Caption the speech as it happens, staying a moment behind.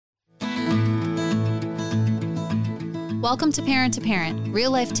Welcome to Parent,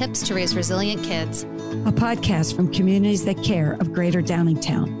 real-life tips to raise resilient kids. A podcast from communities that care of Greater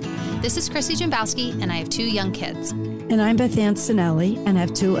Downingtown. This is Chrissy Jimbowski, and I have 2 young kids. And I'm Beth Ann Sinelli, and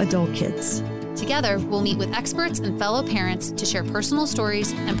have 2 adult kids. Together, we'll meet with experts and fellow parents to share personal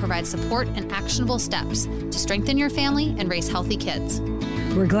stories and provide support and actionable steps to strengthen your family and raise healthy kids.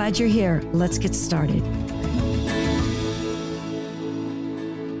 We're glad you're here. Let's get started.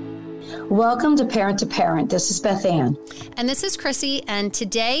 Welcome to Parent. This is Beth Ann. And this is Chrissy, and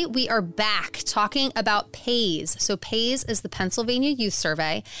today we are back talking about PAYS. So PAYS is the Pennsylvania Youth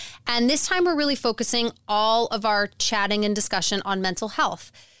Survey, and this time we're really focusing all of our chatting and discussion on mental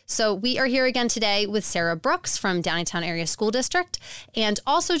health. So we are here again today with Sarah Brooks from Downingtown Area School District, and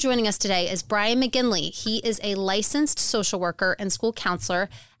also joining us today is Brian McGinley. He is a licensed social worker and school counselor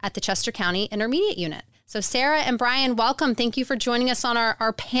at the Chester County Intermediate Unit. So Sarah and Brian, welcome. Thank you for joining us on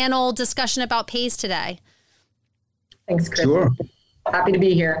our panel discussion about PAYS today. Thanks, Chris. Sure. Happy to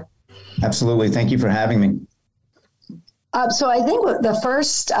be here. Absolutely. Thank you for having me. So I think the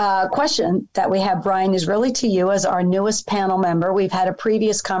first question that we have, Brian, is really to you as our newest panel member. We've had a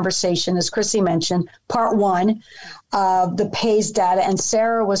previous conversation, as Chrissy mentioned, part 1 of the PAYS data, and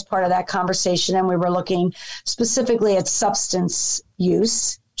Sarah was part of that conversation, and we were looking specifically at substance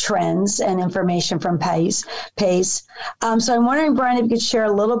use trends and information from PAYS. So I'm wondering, Brian, if you could share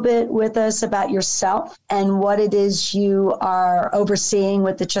a little bit with us about yourself and what it is you are overseeing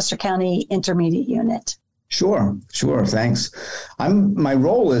with the Chester County Intermediate Unit. Sure. Thanks. My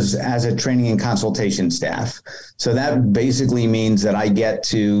role is as a training and consultation staff. So that basically means that I get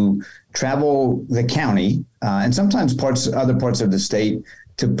to travel the county and sometimes other parts of the state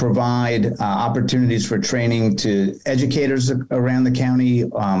to provide opportunities for training to educators around the county,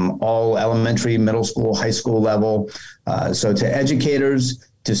 all elementary, middle school, high school level. So to educators,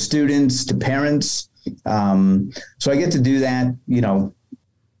 to students, to parents. So I get to do that,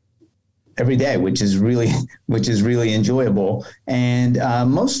 every day, which is really enjoyable. And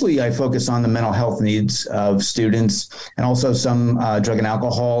mostly I focus on the mental health needs of students and also some drug and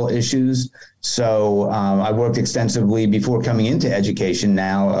alcohol issues. So I worked extensively before coming into education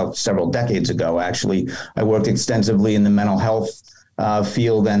now, several decades ago, actually. I worked extensively in the mental health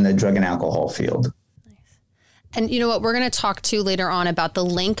field and the drug and alcohol field. Nice. And you know what, we're going to talk to later on about the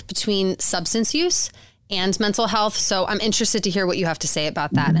link between substance use and mental health. So I'm interested to hear what you have to say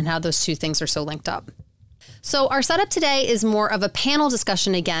about that and how those two things are so linked up. So our setup today is more of a panel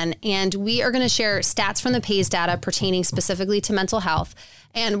discussion again, and we are going to share stats from the PAYS data pertaining specifically to mental health.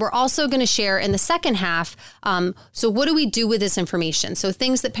 And we're also going to share in the second half, so what do we do with this information? So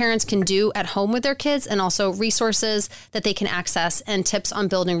things that parents can do at home with their kids, and also resources that they can access and tips on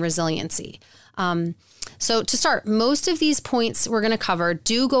building resiliency. So to start, most of these points we're going to cover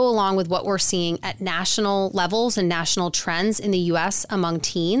do go along with what we're seeing at national levels and national trends in the U.S. among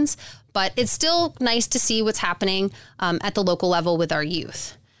teens, but it's still nice to see what's happening at the local level with our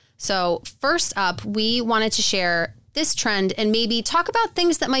youth. So first up, we wanted to share this trend and maybe talk about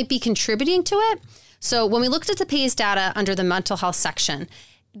things that might be contributing to it. So when we looked at the PAYS data under the mental health section,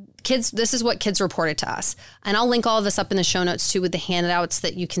 this is what kids reported to us. And I'll link all of this up in the show notes too with the handouts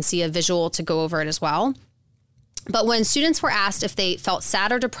that you can see a visual to go over it as well. But when students were asked if they felt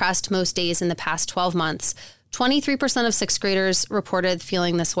sad or depressed most days in the past 12 months, 23% of 6th graders reported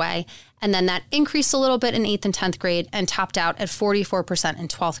feeling this way. And then that increased a little bit in 8th and 10th grade and topped out at 44% in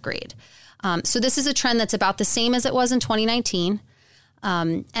 12th grade. So this is a trend that's about the same as it was in 2019.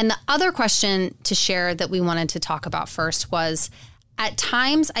 And the other question to share that we wanted to talk about first was, at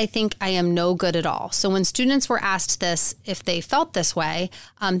times, I think I am no good at all. So when students were asked this, if they felt this way,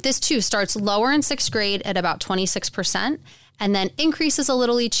 this too starts lower in 6th grade at about 26%, and then increases a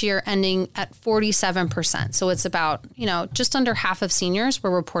little each year, ending at 47%. So it's about, just under half of seniors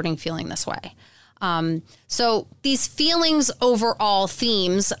were reporting feeling this way. So these feelings overall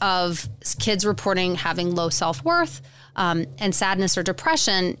themes of kids reporting having low self-worth, and sadness or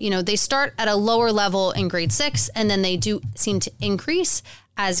depression, they start at a lower level in grade 6, and then they do seem to increase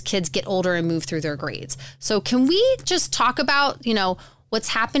as kids get older and move through their grades. So can we just talk about, what's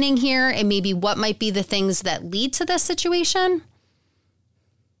happening here and maybe what might be the things that lead to this situation?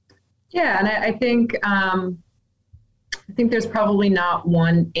 Yeah, and I think there's probably not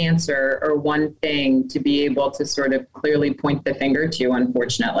one answer or one thing to be able to sort of clearly point the finger to,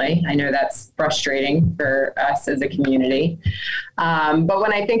 unfortunately. I know that's frustrating for us as a community. But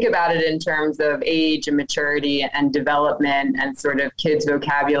when I think about it in terms of age and maturity and development and sort of kids'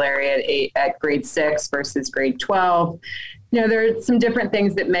 vocabulary at grade 6 versus grade 12, there are some different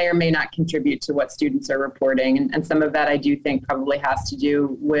things that may or may not contribute to what students are reporting. And some of that I do think probably has to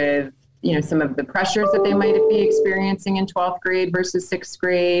do with some of the pressures that they might be experiencing in 12th grade versus 6th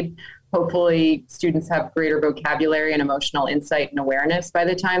grade. Hopefully students have greater vocabulary and emotional insight and awareness by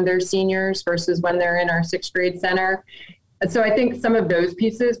the time they're seniors versus when they're in our 6th grade center. And so I think some of those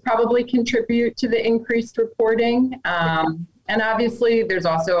pieces probably contribute to the increased reporting. And obviously there's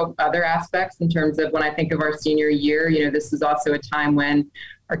also other aspects in terms of when I think of our senior year, this is also a time when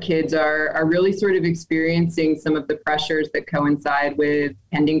our kids are really sort of experiencing some of the pressures that coincide with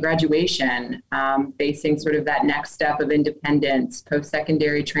pending graduation, facing sort of that next step of independence,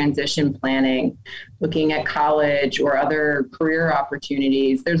 post-secondary transition planning, looking at college or other career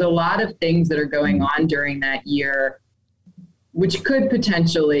opportunities. There's a lot of things that are going on during that year which could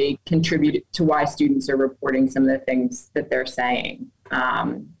potentially contribute to why students are reporting some of the things that they're saying.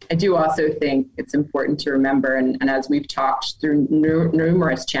 I do also think it's important to remember, and as we've talked through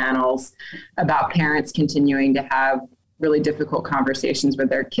numerous channels about parents continuing to have really difficult conversations with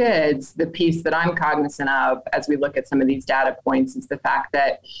their kids, the piece that I'm cognizant of as we look at some of these data points is the fact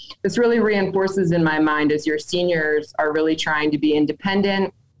that this really reinforces in my mind as your seniors are really trying to be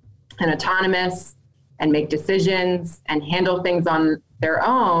independent and autonomous and make decisions and handle things on their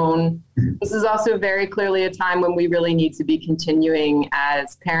own. This is also very clearly a time when we really need to be continuing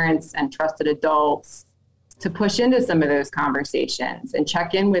as parents and trusted adults to push into some of those conversations and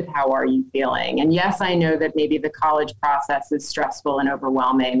check in with how are you feeling. And yes, I know that maybe the college process is stressful and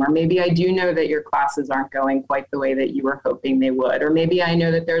overwhelming, or maybe I do know that your classes aren't going quite the way that you were hoping they would, or maybe I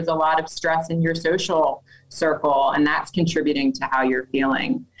know that there's a lot of stress in your social circle and that's contributing to how you're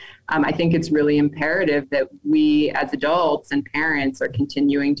feeling. I think it's really imperative that we as adults and parents are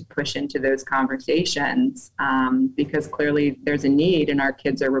continuing to push into those conversations because clearly there's a need and our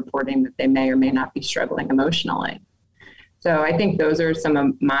kids are reporting that they may or may not be struggling emotionally. So I think those are some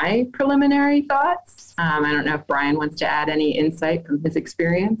of my preliminary thoughts. I don't know if Brian wants to add any insight from his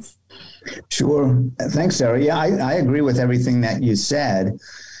experience. Sure. Thanks, Sarah. Yeah, I agree with everything that you said.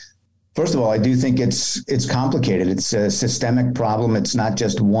 First of all, I do think it's complicated. It's a systemic problem. It's not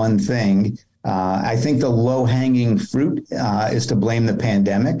just one thing. I think the low-hanging fruit is to blame the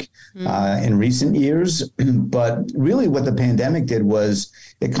pandemic in recent years. But really what the pandemic did was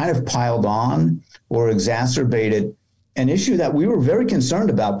it kind of piled on or exacerbated an issue that we were very concerned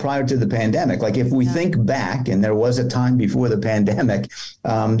about prior to the pandemic. Like if we think back, and there was a time before the pandemic,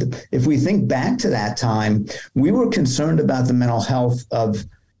 if we think back to that time, we were concerned about the mental health of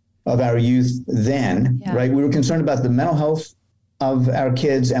our youth then, right? We were concerned about the mental health of our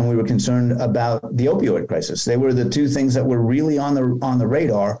kids, and we were concerned about the opioid crisis. They were the two things that were really on the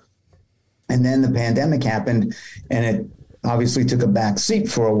radar. And then the pandemic happened, and it obviously took a back seat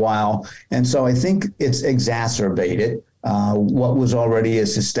for a while. And so I think it's exacerbated what was already a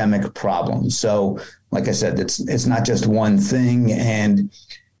systemic problem. So, like I said, it's not just one thing. And,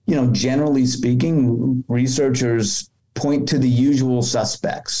 generally speaking, researchers point to the usual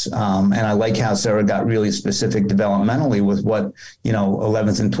suspects. And I like how Sarah got really specific developmentally with what,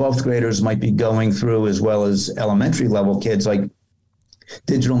 11th and 12th graders might be going through, as well as elementary level kids. Like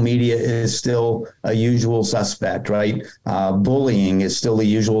digital media is still a usual suspect, right? Bullying is still a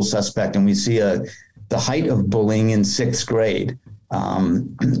usual suspect. And we see the height of bullying in 6th grade.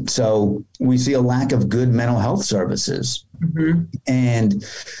 So we see a lack of good mental health services. Mm-hmm. And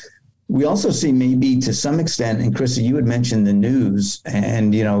we also see maybe to some extent, and Chrissy, you had mentioned the news,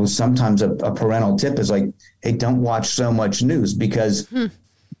 and, sometimes a parental tip is like, hey, don't watch so much news because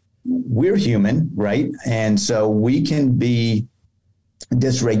we're human, right? And so we can be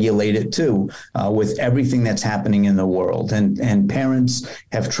dysregulated too with everything that's happening in the world. And parents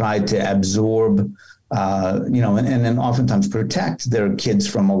have tried to absorb, and then oftentimes protect their kids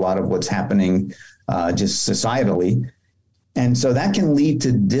from a lot of what's happening just societally. And so that can lead to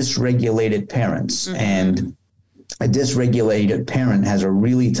dysregulated parents. Mm-hmm. And a dysregulated parent has a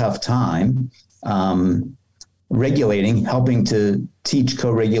really tough time helping to teach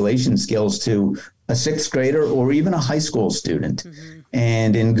co-regulation skills to a 6th grader or even a high school student. Mm-hmm.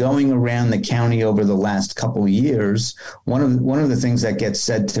 And in going around the county over the last couple of years, one of the things that gets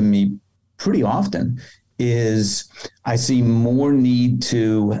said to me pretty often is I see more need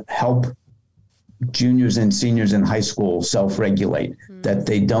to help juniors and seniors in high school self-regulate, that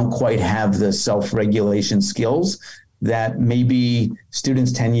they don't quite have the self-regulation skills that maybe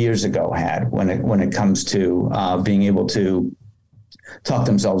students 10 years ago had when it comes to being able to talk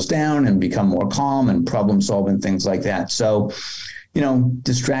themselves down and become more calm and problem solve and things like that. So,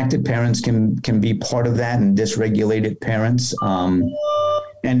 distracted parents can be part of that, and dysregulated parents,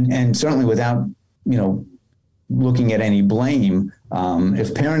 and certainly without, looking at any blame.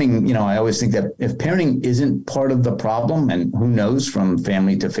 If parenting, I always think that if parenting isn't part of the problem, and who knows from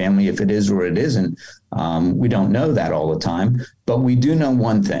family to family if it is or it isn't, we don't know that all the time, but we do know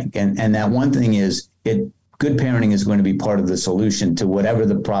one thing, and that one thing is good parenting is going to be part of the solution to whatever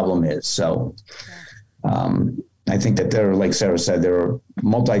the problem is. So I think that like Sarah said, there are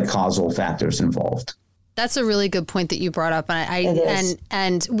multi-causal factors involved. That's a really good point that you brought up.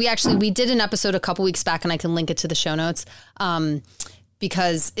 And we did an episode a couple weeks back, and I can link it to the show notes,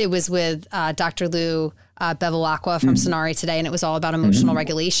 because it was with Dr. Lou Bevilacqua from Sonari Today, and it was all about emotional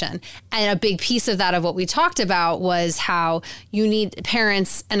regulation. And a big piece of that, of what we talked about, was how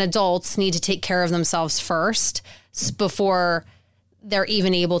parents and adults need to take care of themselves first before they're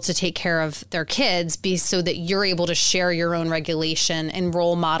even able to take care of their kids, so that you're able to share your own regulation and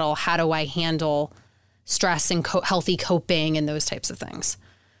role model. How do I handle stress and healthy coping and those types of things?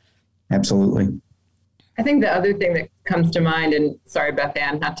 Absolutely. I think the other thing that comes to mind, and sorry, Beth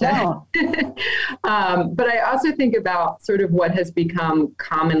Ann, not to, but I also think about sort of what has become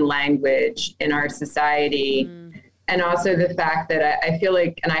common language in our society. And also the fact that I feel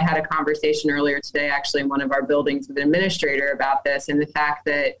like, and I had a conversation earlier today, actually in one of our buildings with an administrator about this, and the fact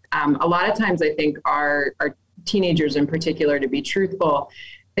that a lot of times I think our teenagers in particular, to be truthful,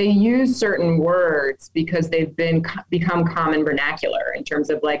 they use certain words because they've become common vernacular in terms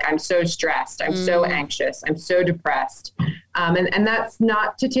of like, I'm so stressed, I'm so anxious, I'm so depressed. And that's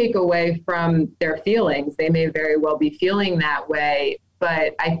not to take away from their feelings. They may very well be feeling that way,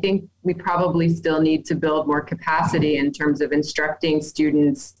 but I think we probably still need to build more capacity in terms of instructing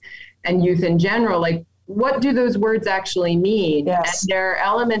students and youth in general, like, what do those words actually mean? Yes. And there are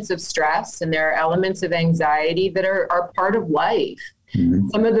elements of stress and there are elements of anxiety that are part of life.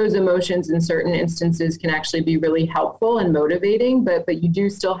 Some of those emotions in certain instances can actually be really helpful and motivating, but you do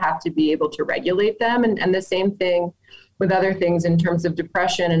still have to be able to regulate them. And the same thing with other things in terms of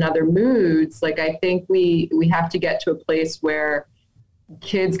depression and other moods. Like, I think we have to get to a place where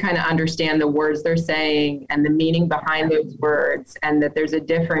kids kind of understand the words they're saying and the meaning behind those words, and that there's a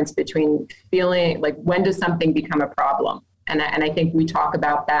difference between feeling like, when does something become a problem? And I think we talk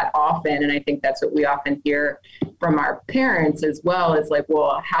about that often. And I think that's what we often hear from our parents as well, is like,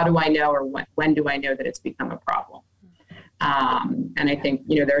 well, how do I know, or when do I know that it's become a problem? And I think,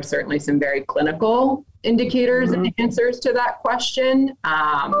 there are certainly some very clinical indicators and answers to that question.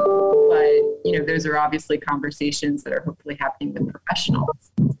 But, those are obviously conversations that are hopefully happening with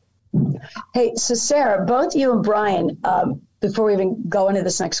professionals. Hey, so Sarah, both you and Brian, before we even go into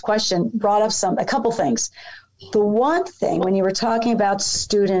this next question, brought up a couple things. The one thing, when you were talking about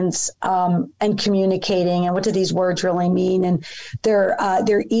students and communicating and what do these words really mean and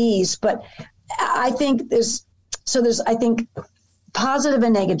their ease, but I think there's positive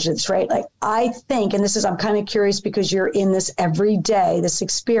and negatives, right? Like, I think, and I'm kind of curious because you're in this every day, this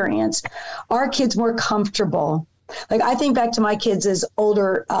experience, are kids more comfortable? Like, I think back to my kids as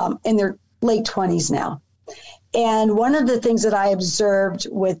older, in their late 20s now. And one of the things that I observed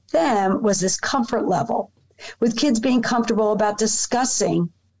with them was this comfort level, with kids being comfortable about discussing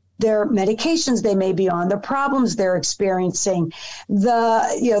their medications they may be on, the problems they're experiencing,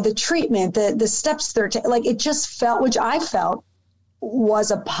 the treatment, the steps they're taking. Like, it just felt, which I felt was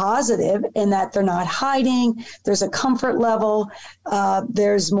a positive, in that they're not hiding. There's a comfort level.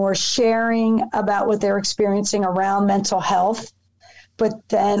 There's more sharing about what they're experiencing around mental health. But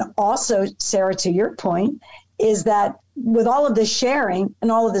then also, Sarah, to your point, is that with all of this sharing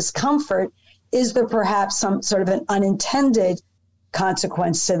and all of this comfort, is there perhaps some sort of an unintended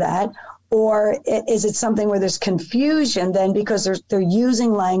consequence to that? Or is it something where there's confusion then because they're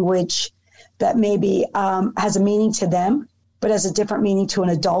using language that maybe has a meaning to them, but has a different meaning to an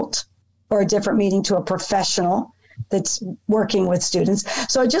adult, or a different meaning to a professional that's working with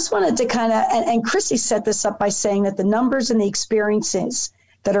students? So I just wanted to kind of, and Chrissy set this up by saying that the numbers and the experiences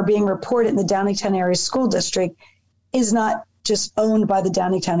that are being reported in the Downingtown Area School District is not just owned by the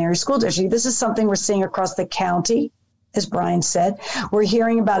Downingtown Area School District. This is something we're seeing across the county, as Brian said. We're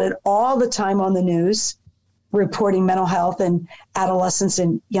hearing about it all the time on the news, reporting mental health in adolescents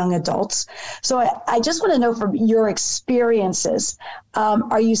and young adults. So I just want to know, from your experiences,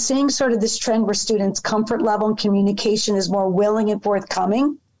 are you seeing sort of this trend where students' comfort level and communication is more willing and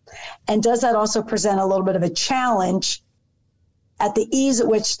forthcoming? And does that also present a little bit of a challenge at the ease at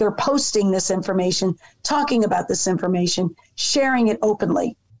which they're posting this information, talking about this information, sharing it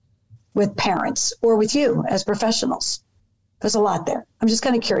openly with parents or with you as professionals? There's a lot there. I'm just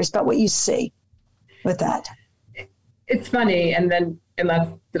kind of curious about what you see with that. It's funny. And then, did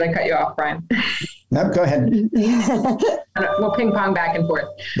I cut you off, Brian? No, go ahead. We'll ping pong back and forth.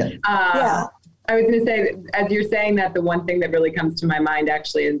 Yeah. I was going to say, as you're saying that, the one thing that really comes to my mind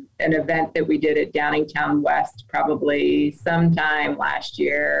actually is an event that we did at Downingtown West probably sometime last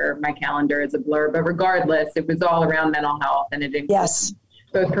year. My calendar is a blur, but regardless, it was all around mental health, and it includes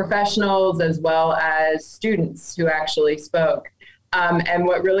both professionals as well as students who actually spoke. And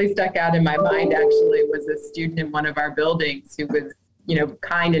what really stuck out in my mind actually was a student in one of our buildings who was,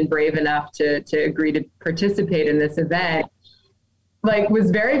 kind and brave enough to agree to participate in this event. Was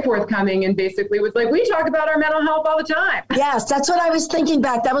very forthcoming and basically was like, we talk about our mental health all the time. Yes, that's what I was thinking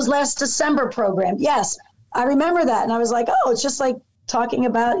back. That was last December program. Yes, I remember that. And I was like, oh, it's just like talking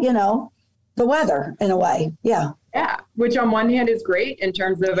about, the weather in a way. Yeah. Yeah, which on one hand is great in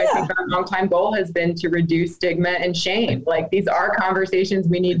terms of, I think our longtime goal has been to reduce stigma and shame. These are conversations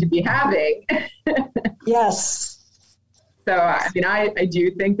we need to be having. Yes. So, I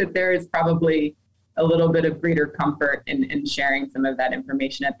do think that there is probably a little bit of greater comfort in sharing some of that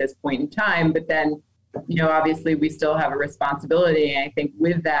information at this point in time. But then, obviously we still have a responsibility. And I think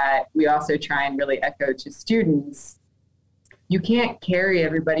with that, we also try and really echo to students, you can't carry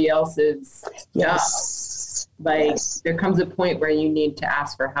everybody else's stuff. There comes a point where you need to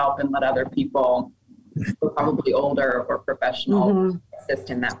ask for help and let other people, who are probably older or professional,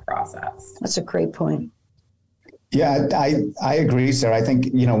 assist in that process. That's a great point. Yeah, I agree, Sarah. I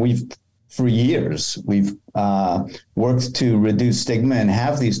think, for years, we've worked to reduce stigma and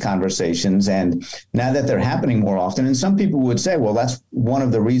have these conversations. And now that they're happening more often, and some people would say, well, that's one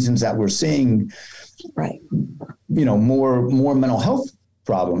of the reasons that we're seeing, more mental health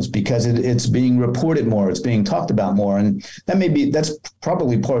problems, because it's being reported more, it's being talked about more. And that's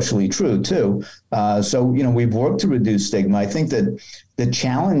probably partially true too. So, we've worked to reduce stigma. I think that the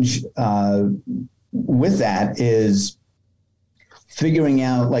challenge with that is figuring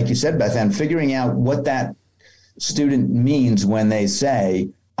out, like you said, Beth Ann, figuring out what that student means when they say,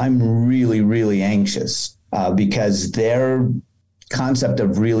 I'm really, really anxious, because their concept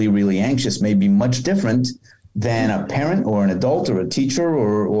of really, really anxious may be much different than a parent or an adult or a teacher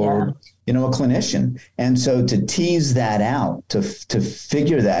or a clinician. And so to tease that out, to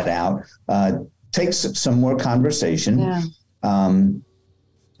figure that out, takes some more conversation. Yeah.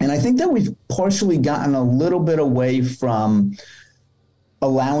 And I think that we've partially gotten a little bit away from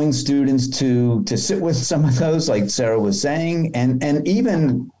allowing students to sit with some of those, like Sarah was saying, and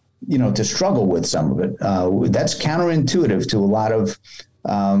even, to struggle with some of it. That's counterintuitive to a lot of,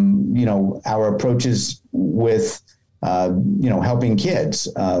 our approaches with, helping kids.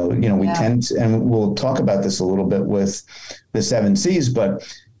 We tend to, and we'll talk about this a little bit with the 7 C's, but,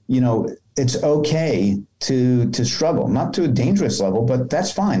 it's okay to struggle, not to a dangerous level, but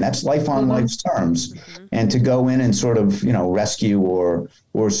that's fine. That's life on life's terms. And to go in and sort of, rescue or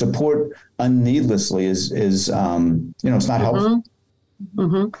support unneedlessly is it's not helpful.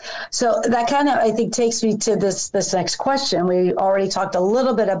 So that kind of, I think, takes me to this next question. We already talked a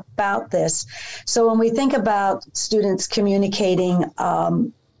little bit about this. So when we think about students communicating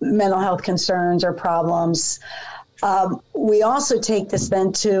mental health concerns or problems, we also take this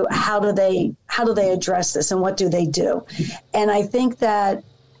then to how do they address this and what do they do? And I think that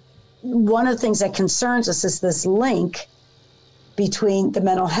one of the things that concerns us is this link between the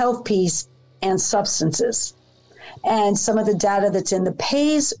mental health piece and substances. And some of the data that's in the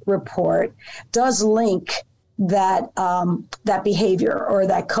PAYS report does link that that behavior or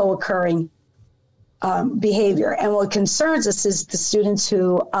that co-occurring behavior. And what concerns us is the students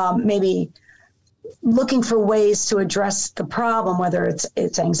who maybe looking for ways to address the problem, whether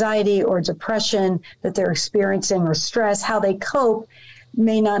it's anxiety or depression that they're experiencing or stress, how they cope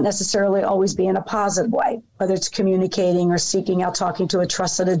may not necessarily always be in a positive way, whether it's communicating or seeking out talking to a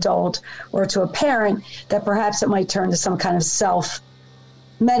trusted adult or to a parent, that perhaps it might turn to some kind of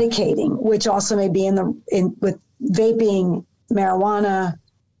self-medicating, which also may be with vaping, marijuana,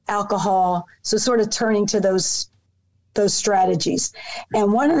 alcohol. So sort of turning to those strategies.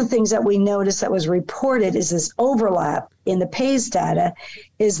 And one of the things that we noticed that was reported is this overlap in the PAYS data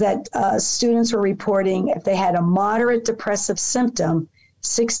is that students were reporting if they had a moderate depressive symptom,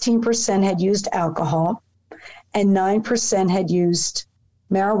 16% had used alcohol and 9% had used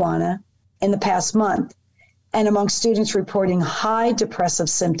marijuana in the past month. And among students reporting high depressive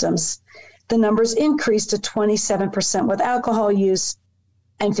symptoms, the numbers increased to 27% with alcohol use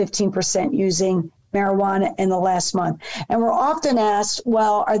and 15% using marijuana in the last month. And we're often asked,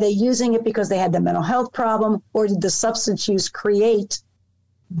 well, are they using it because they had the mental health problem, or did the substance use create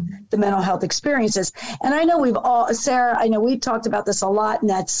the mental health experiences? And I know Sarah, I know we've talked about this a lot in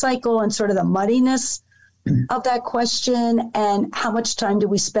that cycle and sort of the muddiness of that question and how much time do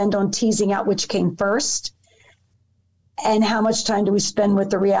we spend on teasing out which came first. and how much time do we spend with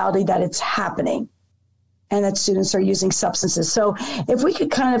the reality that it's happening and that students are using substances. So if we could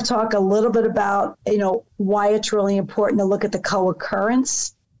kind of talk a little bit about, why it's really important to look at the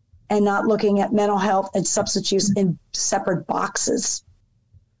co-occurrence and not looking at mental health and substance use in separate boxes,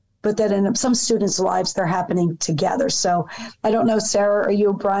 but that in some students' lives, they're happening together. So I don't know, Sarah, or you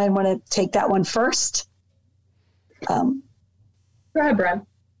or Brian want to take that one first? Go ahead, Brian.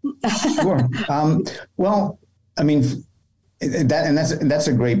 Sure. Well, I mean, that's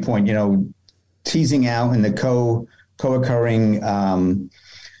a great point. Teasing out in the co-occurring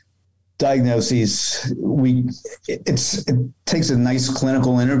diagnoses, it takes a nice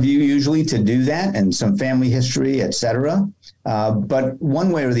clinical interview usually to do that, and some family history, et cetera. But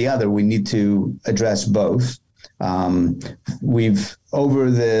one way or the other, we need to address both. We've, over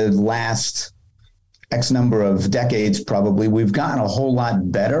the last X number of decades, probably, we've gotten a whole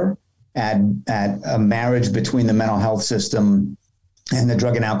lot better at a marriage between the mental health system and the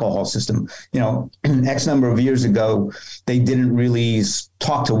drug and alcohol system. X number of years ago, they didn't really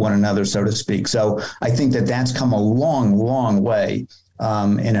talk to one another, so to speak. So I think that that's come a long, long way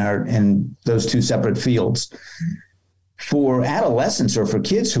in those two separate fields. For adolescents or for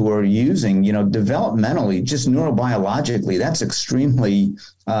kids who are using, developmentally, just neurobiologically, that's extremely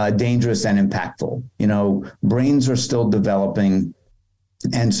dangerous and impactful. Brains are still developing.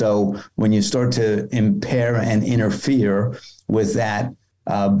 And so when you start to impair and interfere with that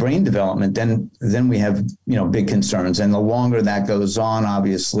brain development, then we have, big concerns. And the longer that goes on,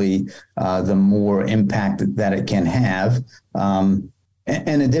 obviously, the more impact that it can have.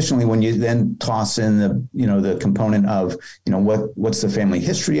 And additionally, when you then toss in the component of, what's the family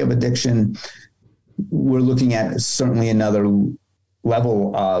history of addiction, we're looking at certainly another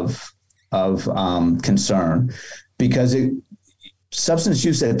level of concern, because substance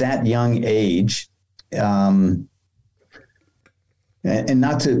use at that young age, and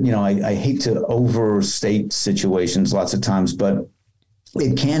not to, I hate to overstate situations lots of times, but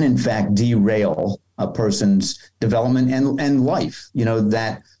it can in fact derail a person's development and life.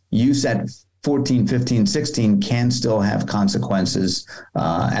 That use at 14, 15, 16 can still have consequences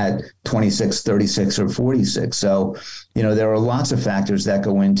at 26, 36, or 46. So, there are lots of factors that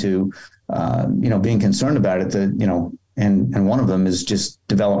go into, being concerned about it, and one of them is just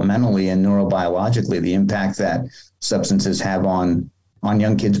developmentally and neurobiologically, the impact that substances have on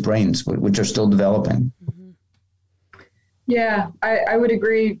young kids' brains, which are still developing. Yeah, I would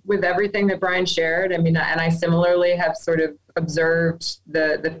agree with everything that Brian shared. I mean, and I similarly have sort of observed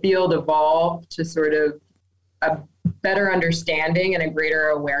the field evolve to sort of a better understanding and a greater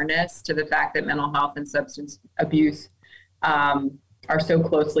awareness to the fact that mental health and substance abuse are so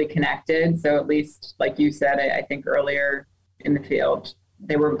closely connected. So at least, like you said, I think earlier in the field,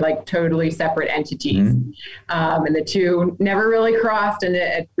 they were like totally separate entities. Mm-hmm. And the two never really crossed, and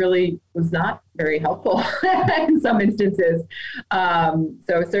it really was not very helpful in some instances.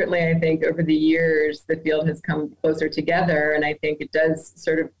 So certainly I think over the years, the field has come closer together, and I think it does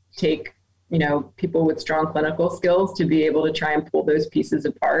sort of take, people with strong clinical skills to be able to try and pull those pieces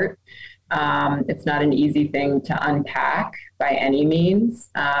apart. It's not an easy thing to unpack by any means.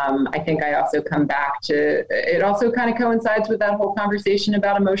 I think I also come back to, it also kind of coincides with that whole conversation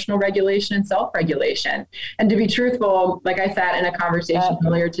about emotional regulation and self-regulation. And to be truthful, like I sat in a conversation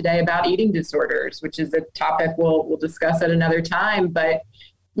earlier today about eating disorders, which is a topic we'll discuss at another time. But,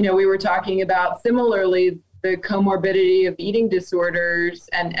 we were talking about similarly the comorbidity of eating disorders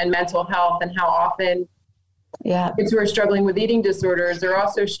and mental health, and how often kids who are struggling with eating disorders are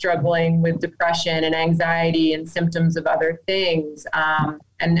also struggling with depression and anxiety and symptoms of other things.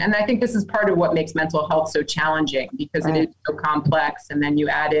 And I think this is part of what makes mental health so challenging, because it is so complex. And then you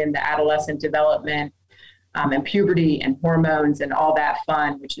add in the adolescent development and puberty and hormones and all that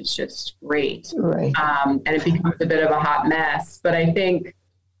fun, which is just great. Right. And it becomes a bit of a hot mess. But I think,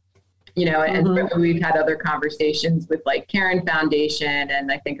 and we've had other conversations with like Karen Foundation, and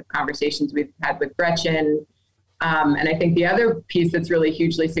I think of conversations we've had with Gretchen. And I think the other piece that's really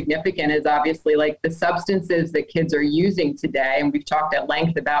hugely significant is obviously like the substances that kids are using today. And we've talked at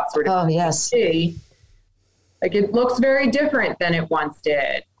length about sort of, like it looks very different than it once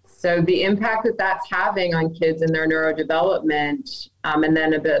did. So the impact that that's having on kids and their neurodevelopment, and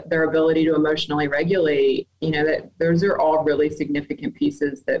then their ability to emotionally regulate, that those are all really significant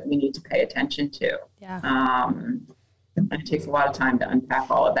pieces that we need to pay attention to. Yeah. It takes a lot of time to unpack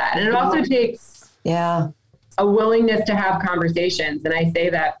all of that. And it also takes a willingness to have conversations. And I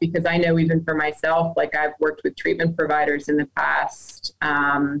say that because I know even for myself, like I've worked with treatment providers in the past.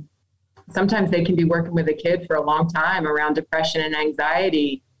 Sometimes they can be working with a kid for a long time around depression and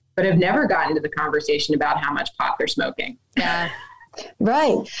anxiety, but have never gotten to the conversation about how much pot they're smoking. Yeah.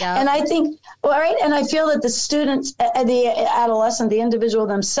 Right. Yeah. And I think, well, right. And I feel that the students, the adolescent, the individual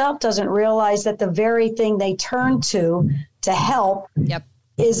themselves doesn't realize that the very thing they turn to help Yep.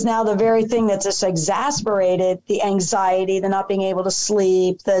 is now the very thing that's just exasperated the anxiety, the not being able to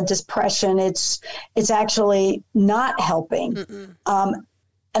sleep, the depression. It's actually not helping.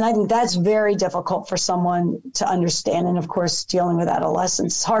 And I think that's very difficult for someone to understand. And of course, dealing with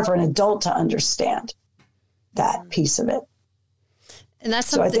adolescents, it's hard for an adult to understand that piece of it. And that's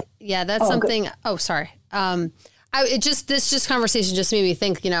something, that's something. Good. Oh, sorry. This conversation just made me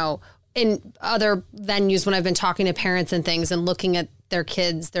think, in other venues when I've been talking to parents and things and looking at their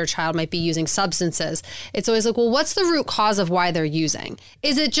kids, their child might be using substances. It's always like, well, what's the root cause of why they're using?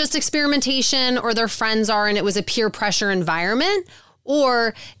 Is it just experimentation, or their friends are and it was a peer pressure environment?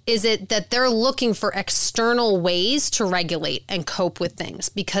 Or is it that they're looking for external ways to regulate and cope with things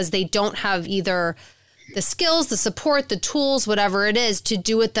because they don't have either the skills, the support, the tools, whatever it is, to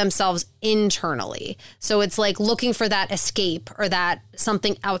do it themselves internally? So it's like looking for that escape or that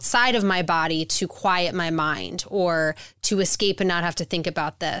something outside of my body to quiet my mind, or to escape and not have to think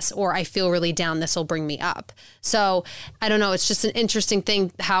about this, or I feel really down, this will bring me up. So I don't know. It's just an interesting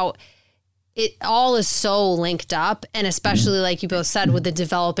thing how it all is so linked up. And especially like you both said, with the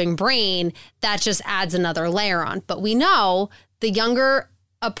developing brain, that just adds another layer on. But we know the younger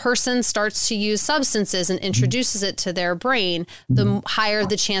a person starts to use substances and introduces it to their brain, the higher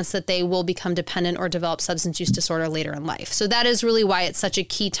the chance that they will become dependent or develop substance use disorder later in life. So that is really why it's such a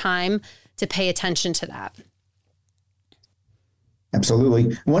key time to pay attention to that.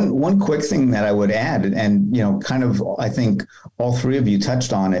 Absolutely. One quick thing that I would add, and kind of, I think all three of you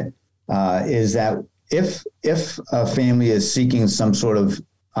touched on it, is that if a family is seeking some sort of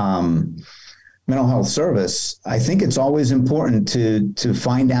mental health service, I think it's always important to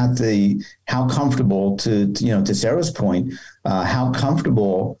find out how comfortable, to Sarah's point, how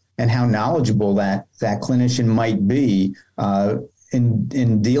comfortable and how knowledgeable that clinician might be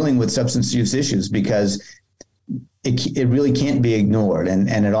in dealing with substance use issues, because it really can't be ignored,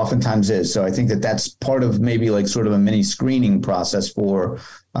 and it oftentimes is. So I think that's part of maybe like sort of a mini screening process for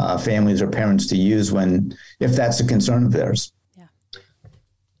families or parents to use if that's a concern of theirs.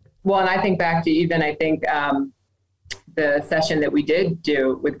 Well, and I think back to the session that we did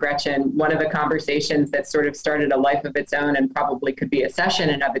do with Gretchen, one of the conversations that sort of started a life of its own and probably could be a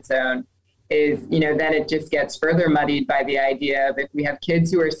session in of its own is, then it just gets further muddied by the idea of, if we have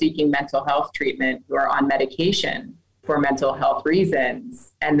kids who are seeking mental health treatment, who are on medication for mental health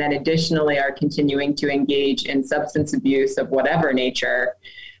reasons, and then additionally are continuing to engage in substance abuse of whatever nature,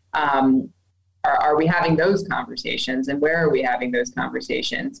 are we having those conversations, and where are we having those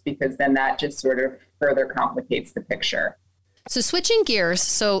conversations? Because then that just sort of further complicates the picture. So switching gears,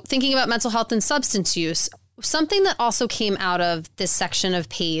 so thinking about mental health and substance use, something that also came out of this section of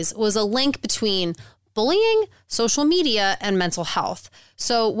PAYS was a link between bullying, social media, and mental health.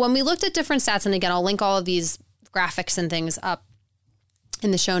 So when we looked at different stats, and again, I'll link all of these graphics and things up in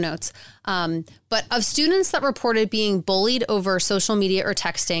the show notes. But of students that reported being bullied over social media or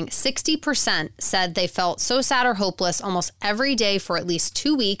texting, 60% said they felt so sad or hopeless almost every day for at least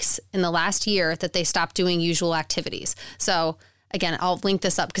 2 weeks in the last year that they stopped doing usual activities. So again, I'll link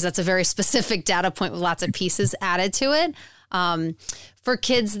this up because that's a very specific data point with lots of pieces added to it. For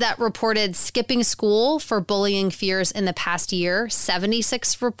kids that reported skipping school for bullying fears in the past year,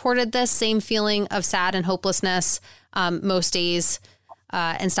 76 reported this same feeling of sad and hopelessness most days,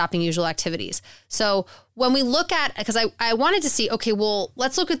 and stopping usual activities. So when we look at, because I wanted to see, okay, well,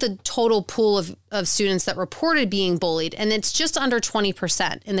 let's look at the total pool of students that reported being bullied. And it's just under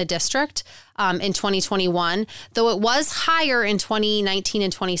 20% in the district in 2021, though it was higher in 2019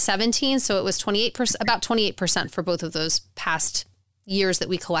 and 2017. So it was 28%, about 28% for both of those past years that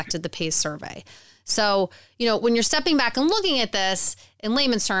we collected the PAYS survey. So, when you're stepping back and looking at this in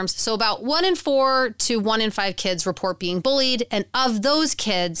layman's terms, so about 1 in 4 to 1 in 5 kids report being bullied. And of those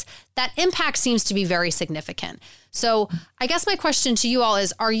kids, that impact seems to be very significant. So I guess my question to you all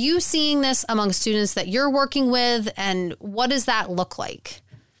is, are you seeing this among students that you're working with? And what does that look like?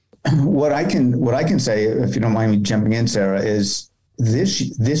 What I can say, if you don't mind me jumping in, Sarah, is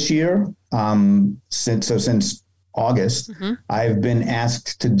this year, since August, I've been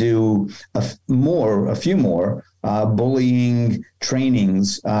asked to do a few more bullying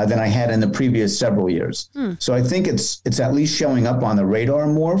trainings than I had in the previous several years. So I think it's at least showing up on the radar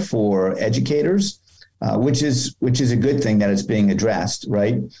more for educators, which is a good thing that it's being addressed,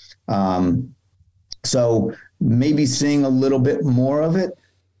 right? So maybe seeing a little bit more of it.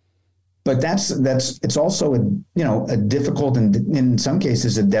 but it's also a difficult and in some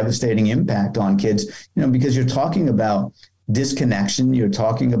cases a devastating impact on kids, because you're talking about disconnection, you're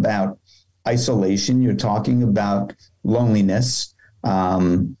talking about isolation, you're talking about loneliness,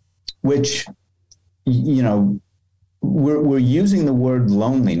 which, we're using the word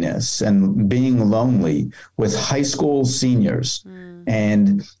loneliness and being lonely with high school seniors.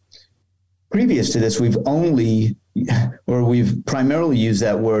 And previous to this, we've primarily used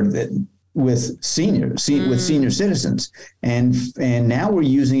that word with seniors, with senior citizens. And now we're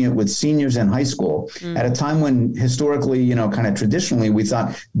using it with seniors in high school at a time when historically, kind of traditionally, we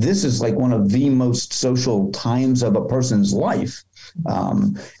thought this is like one of the most social times of a person's life.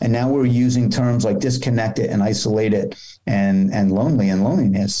 And now we're using terms like disconnected and isolated and lonely and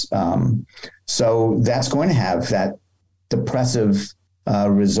loneliness. So that's going to have that depressive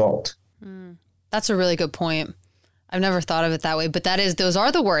result. That's a really good point. I've never thought of it that way, but those are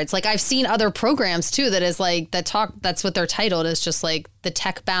the words. Like I've seen other programs too, that's what they're titled, is just like the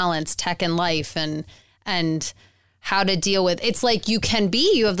tech balance, tech and life, and how to deal with. It's like you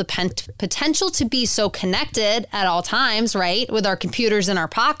have the potential to be so connected at all times, right? With our computers in our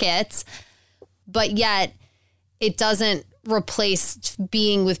pockets, but yet it doesn't replace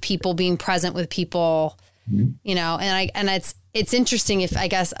being with people, being present with people, and it's interesting. If I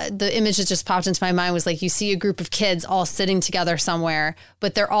guess the image that just popped into my mind was like, you see a group of kids all sitting together somewhere,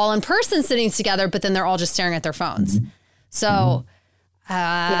 but they're all in person sitting together, but then they're all just staring at their phones. So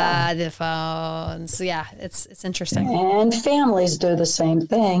the phones. Yeah, it's interesting. And families do the same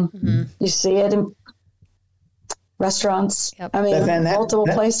thing. You see it in restaurants. Yep. I mean, multiple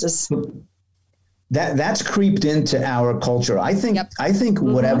places. That's creeped into our culture. I think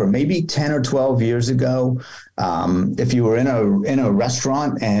whatever, maybe 10 or 12 years ago, if you were in a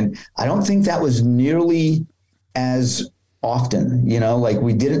restaurant, and I don't think that was nearly as often, like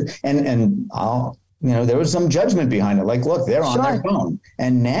we didn't, and there was some judgment behind it. Like, look, they're on their phone,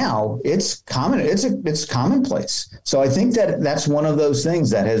 and now it's common. It's commonplace. So I think that's one of those things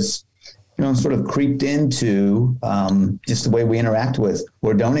that has, sort of creeped into just the way we interact with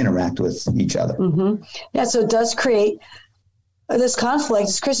or don't interact with each other. Yeah, so it does create this conflict,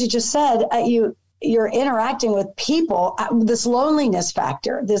 as Chrissy just said. You're interacting with people, this loneliness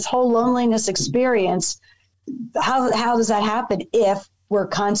factor, this whole loneliness experience. How does that happen if we're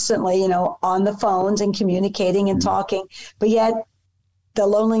constantly, on the phones and communicating and talking, but yet the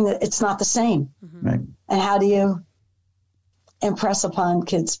loneliness, it's not the same. Right. And how do you impress upon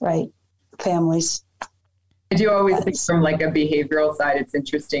kids, right? Families. I do always think from like a behavioral side, it's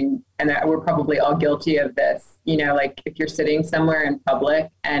interesting, and we're probably all guilty of this, like if you're sitting somewhere in public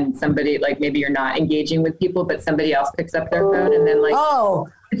and somebody, like maybe you're not engaging with people, but somebody else picks up their phone, and then like,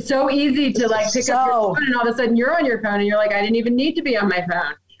 it's so easy to like pick up your phone, and all of a sudden you're on your phone and you're like, I didn't even need to be on my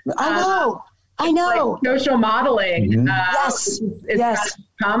phone. I know. Like social modeling. Yes. It's kind of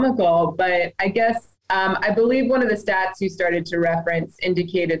comical, but I guess I believe one of the stats you started to reference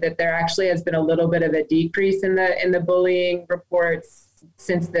indicated that there actually has been a little bit of a decrease in the bullying reports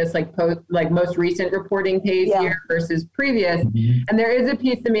since this most recent reporting phase year versus previous. And there is a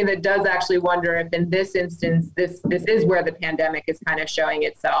piece to me that does actually wonder if in this instance, this is where the pandemic is kind of showing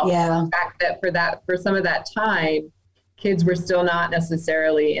itself. Yeah. The fact that for some of that time, kids were still not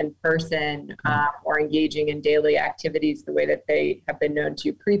necessarily in person or engaging in daily activities the way that they have been known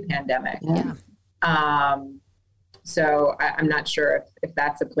to pre-pandemic. Yeah. So I'm not sure if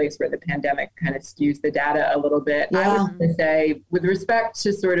that's a place where the pandemic kind of skews the data a little bit. Yeah. I would say with respect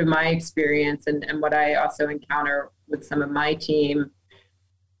to sort of my experience and what I also encounter with some of my team,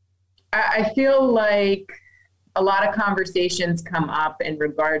 I feel like a lot of conversations come up in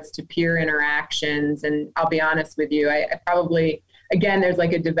regards to peer interactions. And I'll be honest with you, I probably, again, there's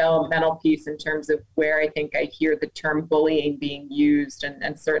like a developmental piece in terms of where I think I hear the term bullying being used,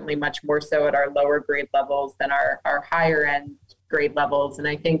 and certainly much more so at our lower grade levels than our higher end grade levels. And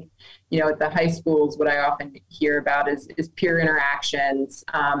I think, at the high schools, what I often hear about is peer interactions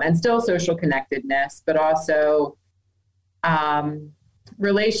and still social connectedness, but also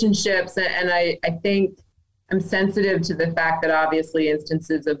relationships. And I think I'm sensitive to the fact that obviously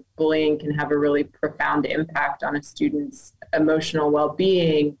instances of bullying can have a really profound impact on a student's emotional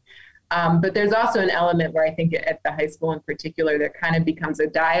well-being. But there's also an element where I think at the high school in particular, there kind of becomes a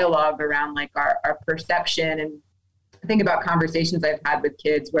dialogue around like our perception. And I think about conversations I've had with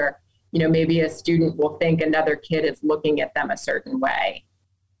kids where, maybe a student will think another kid is looking at them a certain way.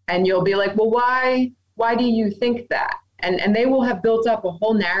 And you'll be like, well, why do you think that? And they will have built up a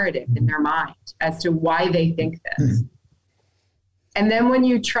whole narrative in their mind as to why they think this. And then when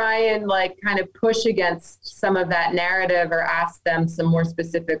you try and like kind of push against some of that narrative or ask them some more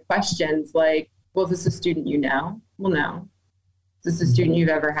specific questions, like, well, is this a student you know? Well, no. Is this a student you've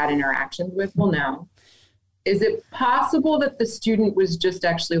ever had interactions with? Well, no. Is it possible that the student was just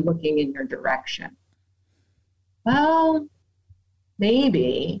actually looking in your direction? Well,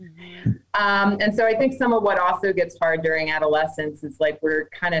 maybe. And so I think some of what also gets hard during adolescence is like we're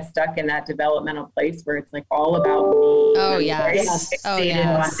kind of stuck in that developmental place where it's like all about me. Oh, Very yes. fixated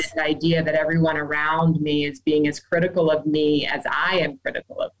on this idea that everyone around me is being as critical of me as I am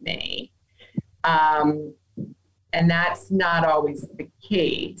critical of me. And that's not always the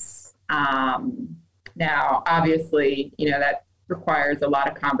case. Now, obviously, that requires a lot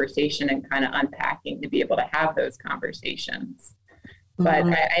of conversation and kind of unpacking to be able to have those conversations. But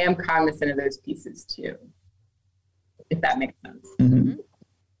I am cognizant of those pieces too, if that makes sense. Mm-hmm.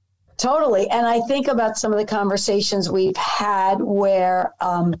 Totally. And I think about some of the conversations we've had where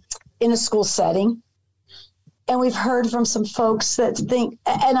in a school setting, and we've heard from some folks that think,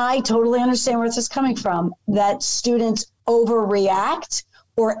 and I totally understand where this is coming from, that students overreact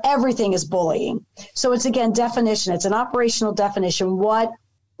or everything is bullying. So it's, again, definition. It's an operational definition. What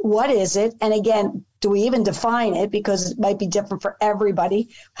is it? And again, do we even define it? Because it might be different for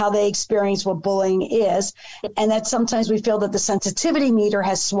everybody, how they experience what bullying is. And that sometimes we feel that the sensitivity meter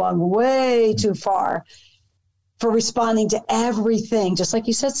has swung way too far for responding to everything. Just like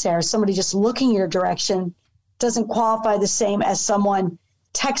you said, Sarah, somebody just looking your direction doesn't qualify the same as someone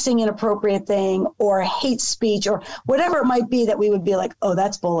texting inappropriate thing or hate speech or whatever it might be that we would be like, oh,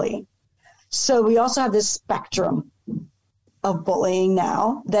 that's bullying. So we also have this spectrum of bullying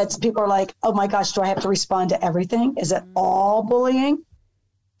now that people are like, oh my gosh, do I have to respond to everything? Is it all bullying?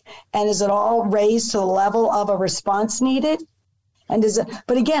 And is it all raised to the level of a response needed? And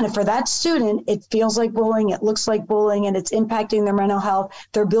but again, for that student, it feels like bullying, it looks like bullying, and it's impacting their mental health,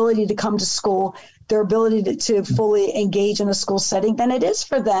 their ability to come to school, their ability to fully engage in a school setting, then it is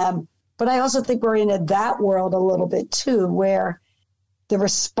for them. But I also think we're in that world a little bit too, where the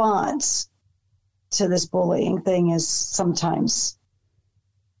response to this bullying thing is sometimes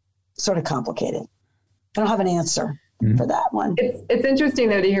sort of complicated. I don't have an answer for that one. It's interesting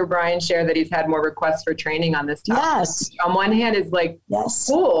though to hear Brian share that he's had more requests for training on this topic. Yes. On one hand, it's like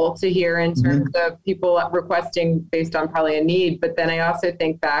cool to hear in terms of people requesting based on probably a need, but then I also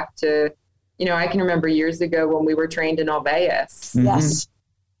think back to, I can remember years ago when we were trained in Alveus. Yes.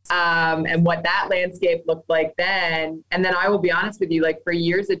 And what that landscape looked like then. And then I will be honest with you, like for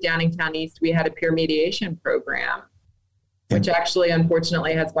years at Downingtown East, we had a peer mediation program, which actually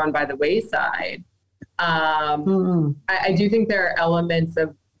unfortunately has gone by the wayside. I do think there are elements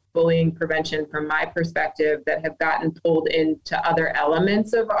of bullying prevention from my perspective that have gotten pulled into other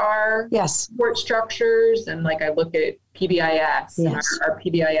elements of our support structures. And like I look at PBIS and our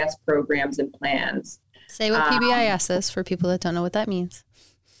PBIS programs and plans. Say what PBIS is for people that don't know what that means.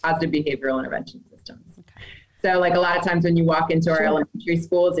 Positive behavioral intervention systems. Okay. So like a lot of times when you walk into our elementary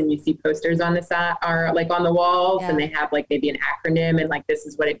schools and you see posters on the side or like on the walls and they have like maybe an acronym and like, this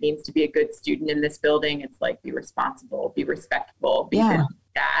is what it means to be a good student in this building. It's like, be responsible, be respectful, be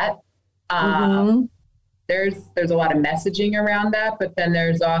that. There's a lot of messaging around that, but then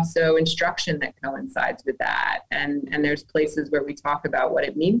there's also instruction that coincides with that. And there's places where we talk about what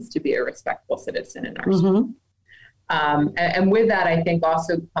it means to be a respectful citizen in our school. And with that, I think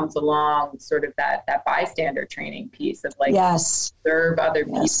also comes along sort of that bystander training piece of like observe other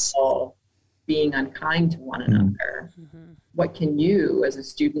people being unkind to one another. What can you as a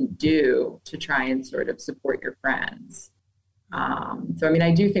student do to try and sort of support your friends? So, I mean,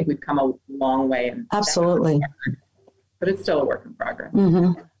 I do think we've come a long way. Absolutely. But it's still a work in progress.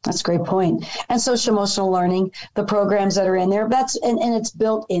 That's a great point. And social emotional learning, the programs that are in there, and it's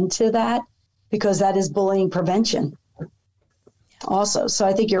built into that because that is bullying prevention. Also. So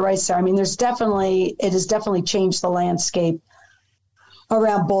I think you're right, Sarah. I mean, it has definitely changed the landscape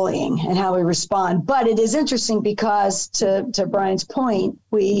around bullying and how we respond. But it is interesting because to Brian's point,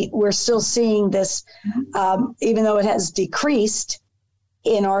 we're still seeing this, even though it has decreased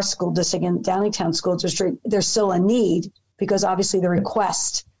in our school district, in Downingtown School District, there's still a need because obviously the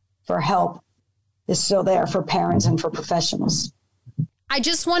request for help is still there for parents and for professionals. I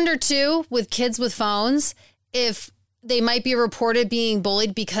just wonder too, with kids with phones, if they might be reported being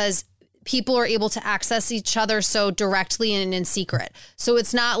bullied because people are able to access each other so directly and in secret. So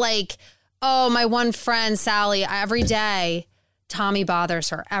it's not like, oh, my one friend, Sally, every day, Tommy bothers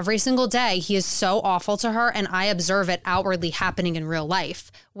her. Every single day, he is so awful to her, and I observe it outwardly happening in real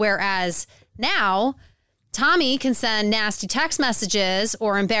life. Whereas now, Tommy can send nasty text messages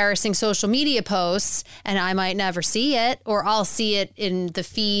or embarrassing social media posts, and I might never see it, or I'll see it in the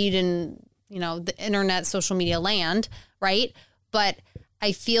feed and, the internet, social media land, right? But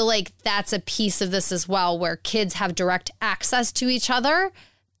I feel like that's a piece of this as well, where kids have direct access to each other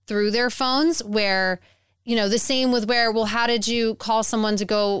through their phones, where, the same with where, well, how did you call someone to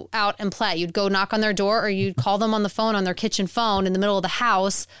go out and play? You'd go knock on their door, or you'd call them on the phone, on their kitchen phone in the middle of the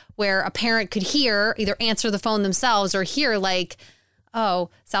house, where a parent could hear, either answer the phone themselves or hear like, oh,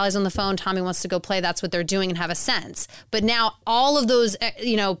 Sally's on the phone, Tommy wants to go play. That's what they're doing, and have a sense. But now all of those,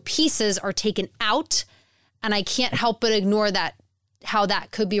 pieces are taken out, and I can't help but ignore that, how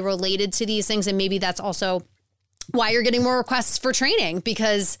that could be related to these things. And maybe that's also why you're getting more requests for training,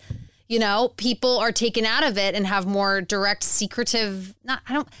 because people are taken out of it and have more direct secretive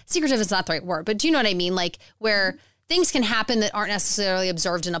is not the right word, but do you know what I mean? Like where things can happen that aren't necessarily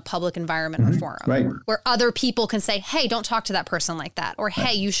observed in a public environment or forum, right? Where other people can say, hey, don't talk to that person like that. Or,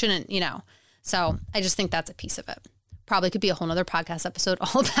 hey, you shouldn't, So I just think that's a piece of it. Probably could be a whole nother podcast episode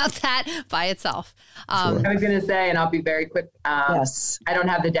all about that by itself. Sure. I was going to say, and I'll be very quick. Yes. I don't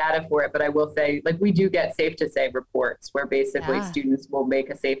have the data for it, but I will say, like, we do get safe to say reports where basically students will make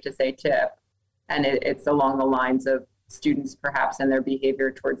a safe to say tip. And it's along the lines of students perhaps and their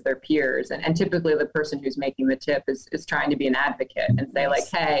behavior towards their peers. And typically the person who's making the tip is trying to be an advocate and say like,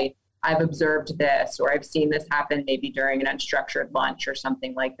 hey, I've observed this, or I've seen this happen maybe during an unstructured lunch or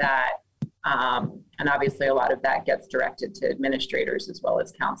something like that. And obviously a lot of that gets directed to administrators as well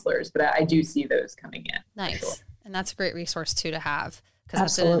as counselors, but I do see those coming in. Nice. Sure. And that's a great resource too to have,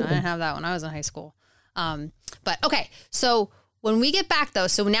 because I didn't have that when I was in high school. But okay. So when we get back though,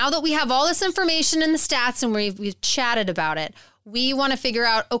 so now that we have all this information and the stats and we've chatted about it, we want to figure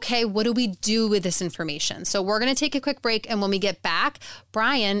out, okay, what do we do with this information? So we're going to take a quick break. And when we get back,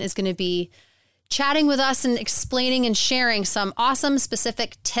 Brian is going to be chatting with us and explaining and sharing some awesome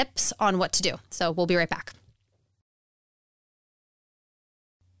specific tips on what to do. So we'll be right back.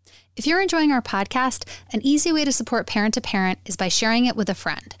 If you're enjoying our podcast, an easy way to support Parent to Parent is by sharing it with a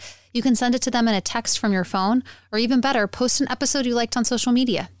friend. You can send it to them in a text from your phone, or even better, post an episode you liked on social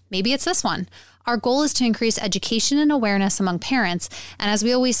media. Maybe it's this one. Our goal is to increase education and awareness among parents. And as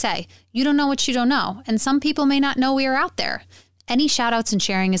we always say, you don't know what you don't know. And some people may not know we are out there. Any shout outs and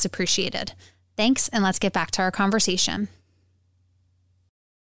sharing is appreciated. Thanks, and let's get back to our conversation.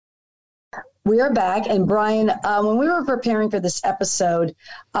 We are back, and Brian, when we were preparing for this episode,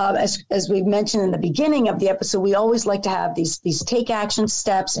 as we mentioned in the beginning of the episode, we always like to have these take action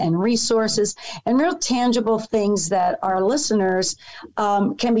steps and resources and real tangible things that our listeners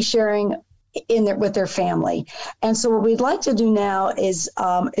can be sharing with their family. And so what we'd like to do now is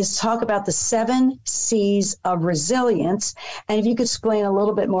talk about the 7 C's of resilience. And if you could explain a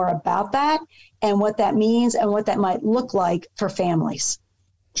little bit more about that and what that means and what that might look like for families.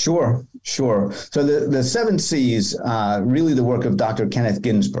 Sure. So the 7 C's, really the work of Dr. Kenneth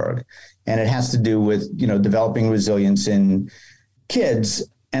Ginsburg, and it has to do with, developing resilience in kids.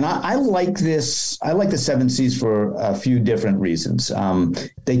 And I like this. I like the 7 C's for a few different reasons.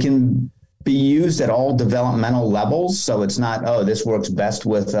 They can be used at all developmental levels. So it's not, this works best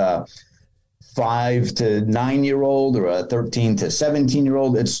with a 5 to 9-year-old or a 13 to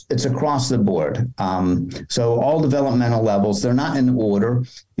 17-year-old. It's across the board. So all developmental levels, they're not in order.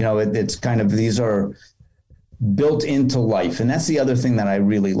 It's kind of, these are built into life. And that's the other thing that I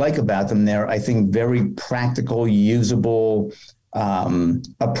really like about them. They're, I think, very practical, usable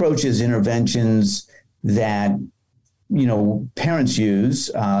approaches, interventions that parents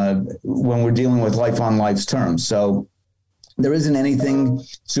use when we're dealing with life on life's terms. So there isn't anything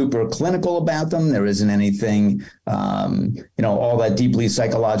super clinical about them. There isn't anything, all that deeply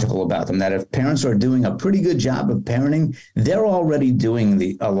psychological about them. That if parents are doing a pretty good job of parenting, they're already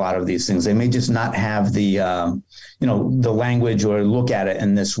doing a lot of these things. They may just not have the, the language or look at it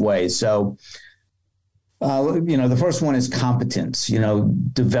in this way. So, the first one is competence.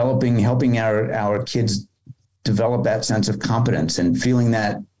 Helping our kids develop that sense of competence and feeling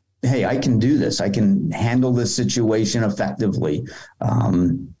that, hey, I can do this. I can handle this situation effectively.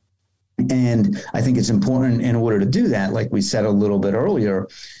 And I think it's important in order to do that, like we said a little bit earlier,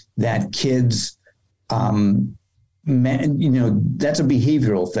 that kids, that's a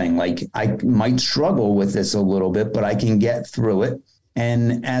behavioral thing. Like I might struggle with this a little bit, but I can get through it.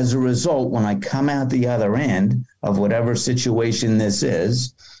 And as a result, when I come out the other end of whatever situation this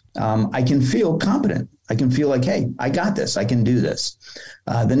is, I can feel competent. I can feel like, hey, I got this. I can do this.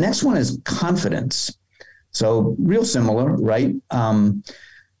 The next one is confidence. So real similar, right?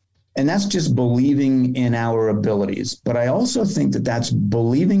 And that's just believing in our abilities. But I also think that that's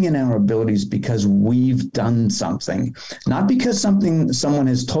believing in our abilities because we've done something, not because someone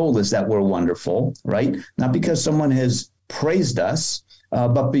has told us that we're wonderful, right? Not because someone has praised us,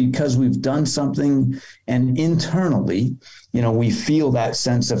 but because we've done something, and internally, we feel that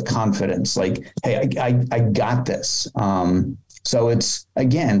sense of confidence, like, hey, I got this. So it's,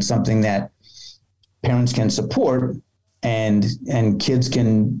 again, something that parents can support, and kids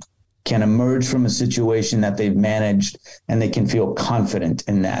can emerge from a situation that they've managed, and they can feel confident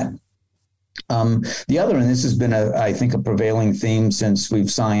in that. The other, and this has been I think a prevailing theme since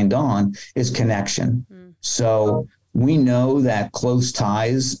we've signed on, is connection. So we know that close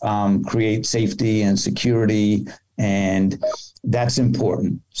ties create safety and security, and that's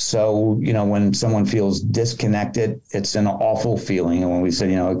important. So, when someone feels disconnected, it's an awful feeling. And when we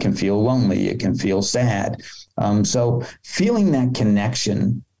say, it can feel lonely, it can feel sad. So feeling that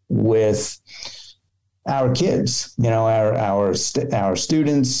connection with our kids, our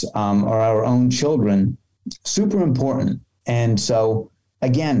students, or our own children, super important. And so,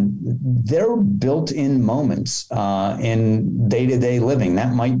 again, they're built-in moments in day-to-day living.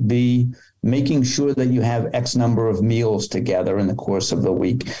 That might be making sure that you have X number of meals together in the course of the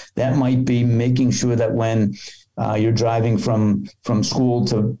week. That might be making sure that when you're driving from school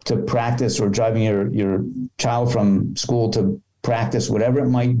to practice, or driving your child from school to practice, whatever it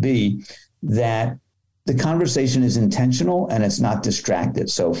might be, that the conversation is intentional and it's not distracted.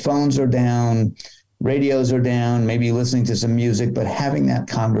 So phones are down, radios are down, maybe listening to some music, but having that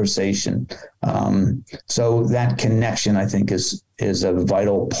conversation. So that connection, I think, is a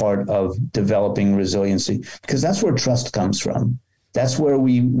vital part of developing resiliency, because that's where trust comes from. That's where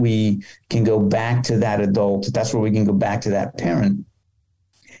we can go back to that adult. That's where we can go back to that parent.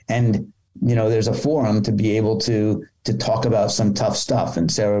 And, there's a forum to be able to talk about some tough stuff.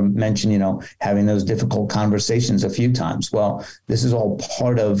 And Sarah mentioned, having those difficult conversations a few times. Well, this is all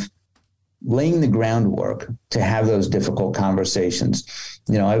part of laying the groundwork to have those difficult conversations.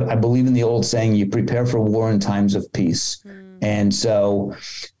 I believe in the old saying, you prepare for war in times of peace. And so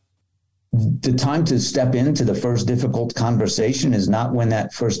the time to step into the first difficult conversation is not when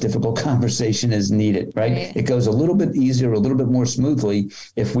that first difficult conversation is needed, right? It goes a little bit easier, a little bit more smoothly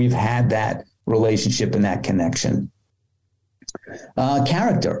if we've had that relationship and that connection.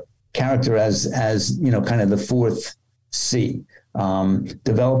 Character as kind of the fourth C.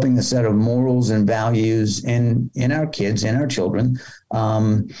 Developing a set of morals and values in our kids, in our children,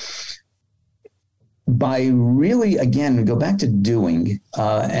 by really, again, go back to doing,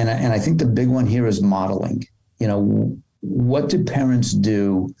 and I think the big one here is modeling. What do parents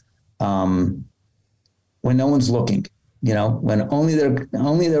do when no one's looking? When only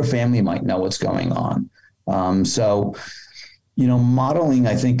their family might know what's going on. So modeling,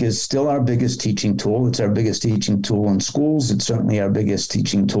 I think, is still our biggest teaching tool. It's our biggest teaching tool in schools. It's certainly our biggest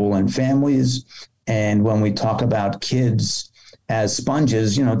teaching tool in families. And when we talk about kids as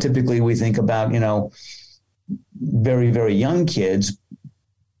sponges, typically we think about, very, very young kids,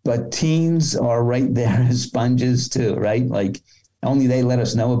 but teens are right there as sponges too, right? Like, only they let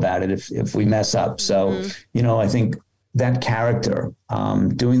us know about it if we mess up. So, I think that character,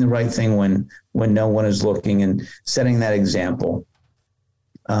 doing the right thing when no one is looking, and setting that example.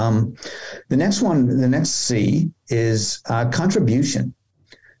 The next C is contribution.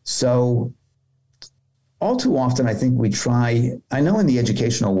 So all too often, I think I know in the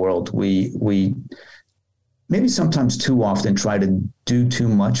educational world, we maybe sometimes too often try to do too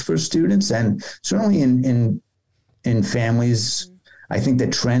much for students, and certainly in families, I think the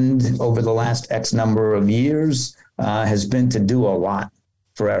trend over the last X number of years has been to do a lot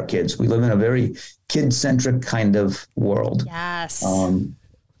for our kids. We live in a very kid-centric kind of world. Yes.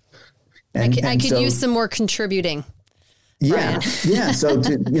 I could use some more contributing. Yeah. Brian. Yeah. So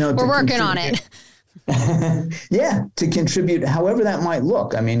we're working on it. Yeah. To contribute, however that might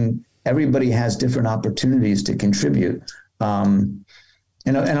look. I mean, everybody has different opportunities to contribute. And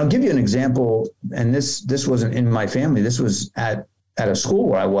I'll give you an example. And this wasn't in my family. This was at a school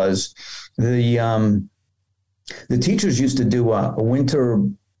where I was. The teachers used to do a winter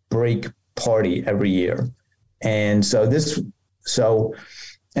break party every year. And so this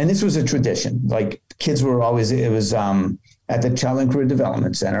was a tradition. Like, kids were always, it was at the Child and Career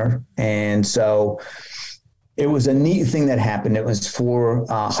Development Center. And so it was a neat thing that happened. It was for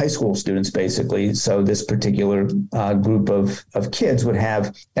high school students, basically. So this particular group of kids would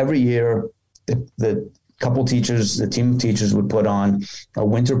have every year, the team of teachers would put on a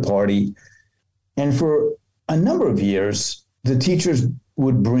winter party. And for a number of years, the teachers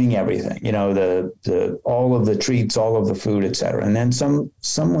would bring everything, the all of the treats, all of the food, et cetera. And then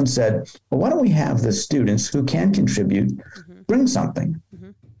someone said, well, why don't we have the students who can contribute bring something?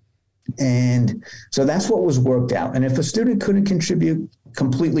 And so that's what was worked out. And if a student couldn't contribute,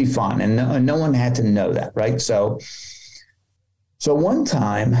 completely fine. And no one had to know that, right? So one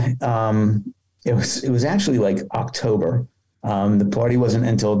time, it was actually like October. The party wasn't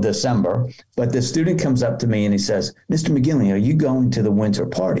until December, but the student comes up to me and he says, Mr. McGinley, are you going to the winter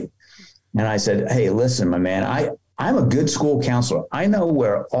party? And I said, hey, listen, my man, I'm a good school counselor. I know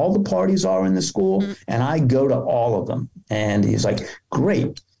where all the parties are in the school, and I go to all of them. And he's like,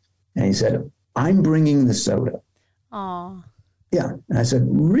 great. And he said, I'm bringing the soda. Aww. Yeah. And I said,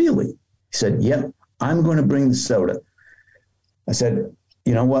 really? He said, yep, I'm going to bring the soda. I said,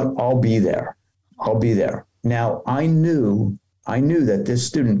 you know what? I'll be there. Now, I knew that this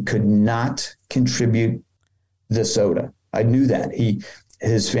student could not contribute the soda. I knew that.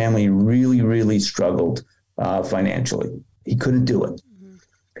 His family really, really struggled financially. He couldn't do it.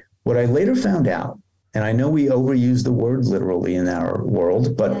 What I later found out, and I know we overuse the word literally in our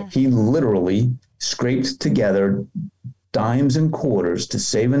world, but he literally scraped together dimes and quarters to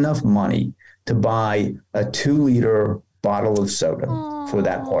save enough money to buy a 2-liter bottle of soda for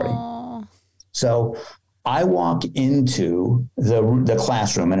that party. So I walk into the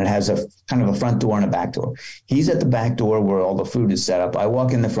classroom, and it has a kind of a front door and a back door. He's at the back door where all the food is set up. I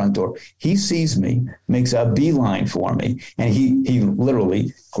walk in the front door. He sees me, makes a beeline for me, and he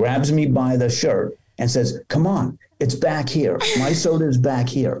literally grabs me by the shirt and says, come on, it's back here. My soda is back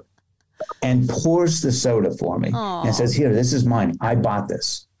here, and pours the soda for me. Aww. And says, here, this is mine. I bought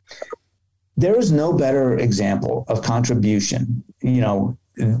this. There is no better example of contribution,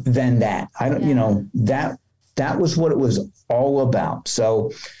 than that. That was what it was all about.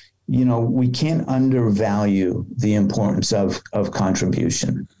 So, we can't undervalue the importance of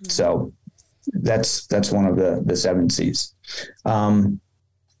contribution. Mm-hmm. So that's one of the 7 C's. The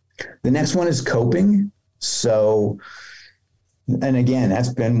next one is coping. So, and again, that's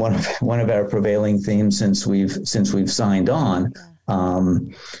been one of our prevailing themes since we've signed on.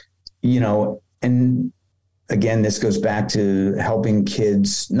 And again, this goes back to helping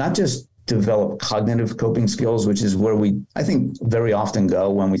kids not just develop cognitive coping skills, which is where I think very often go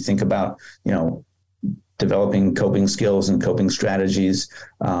when we think about, developing coping skills and coping strategies.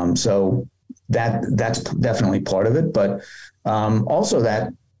 So that's definitely part of it, but also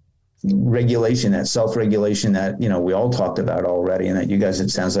that regulation, that self-regulation that, we all talked about already, and that you guys,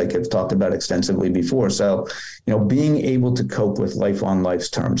 it sounds like, have talked about extensively before. So, being able to cope with life on life's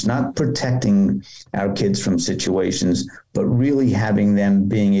terms, not protecting our kids from situations, but really having them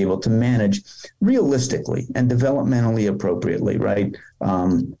being able to manage realistically and developmentally appropriately, right?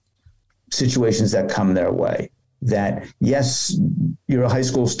 Situations that come their way. That, yes, you're a high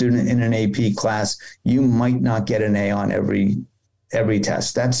school student in an AP class, you might not get an A on every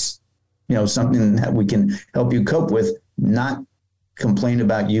test. That's, something that we can help you cope with, not complain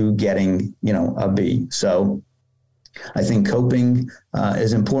about you getting, a B. So I think coping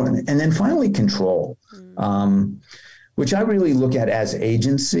is important. And then finally, control, which I really look at as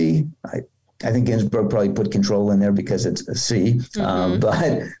agency. I think Ginsburg probably put control in there because it's a C,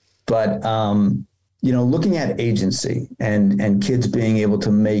 but looking at agency and kids being able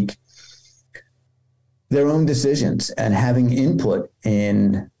to make their own decisions and having input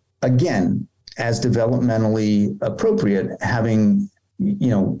in, again, as developmentally appropriate, having,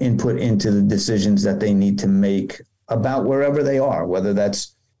 input into the decisions that they need to make about wherever they are, whether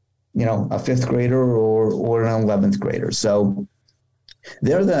that's, a 5th grader or an 11th grader. So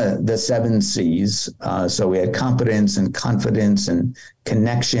they're the 7 C's. So we had competence and confidence and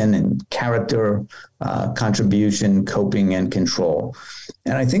connection and character, contribution, coping, and control.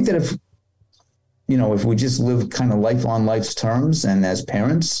 And I think that if we just live kind of life on life's terms, and as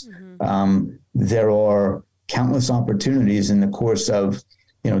parents, there are countless opportunities in the course of,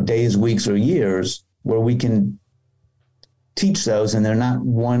 days, weeks, or years where we can teach those, and they're not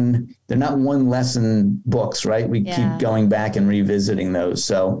one lesson books, right? We keep going back and revisiting those.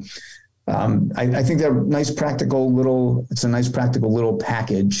 So I think they're it's a nice practical little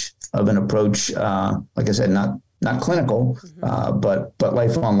package of an approach. Like I said, not clinical, but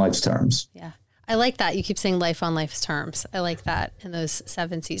life on life's terms. Yeah. I like that. You keep saying life on life's terms. I like that in those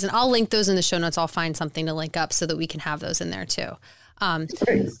 7 C's. And I'll link those in the show notes. I'll find something to link up so that we can have those in there too.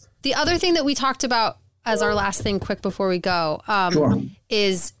 The other thing that we talked about as our last thing quick before we go,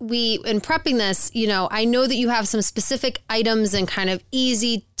 is in prepping this, I know that you have some specific items and kind of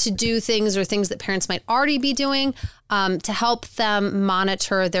easy to do things or things that parents might already be doing to help them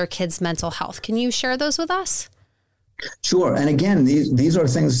monitor their kids' mental health. Can you share those with us? Sure. And again, these are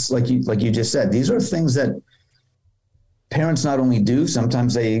things like you just said, these are things that parents not only do,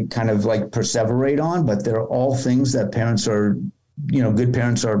 sometimes they kind of like perseverate on, but they're all things that parents are, good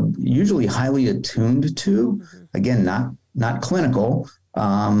parents are usually highly attuned to. Mm-hmm. Again, not clinical.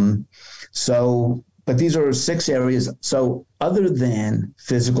 But these are 6 areas. So other than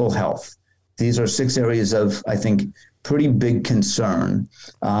physical health, these are 6 areas of, I think, pretty big concern,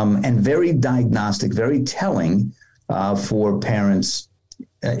 and very diagnostic, very telling for parents,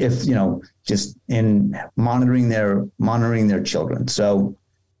 if just in monitoring their children. So,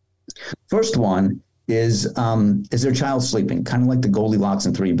 first one is their child sleeping? Kind of like the Goldilocks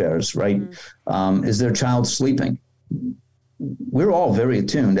and 3 Bears, right? Mm-hmm. Is their child sleeping? We're all very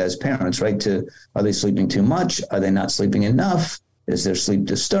attuned as parents, right? To, are they sleeping too much? Are they not sleeping enough? Is their sleep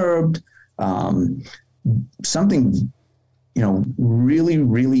disturbed? Something, really,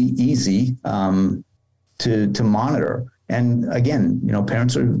 really easy to monitor. And again,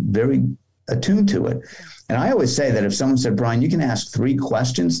 parents are very attuned to it. And I always say that if someone said, Brian, you can ask 3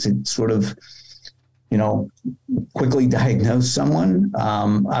 questions to sort of, quickly diagnose someone,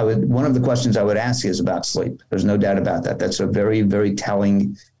 one of the questions I would ask is about sleep. There's no doubt about that. That's a very, very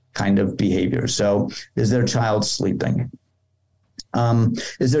telling kind of behavior. So is their child sleeping?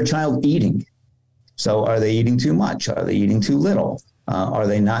 Is their child eating? So are they eating too much? Are they eating too little? Are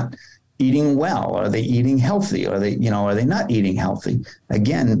they not eating well? Are they eating healthy? Are they not eating healthy?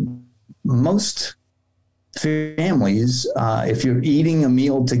 Again, most families, if you're eating a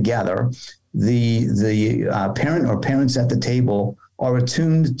meal together, the parent or parents at the table are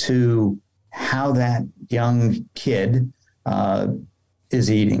attuned to how that young kid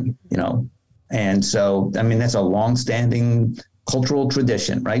is eating, And so, that's a longstanding cultural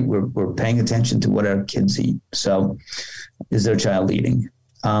tradition, right? We're paying attention to what our kids eat. So is their child eating?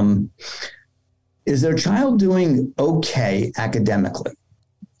 Is their child doing okay academically?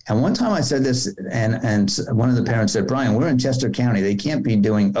 And one time I said this, and one of the parents said, Brian, we're in Chester County. They can't be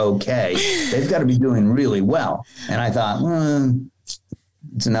doing okay. They've got to be doing really well. And I thought,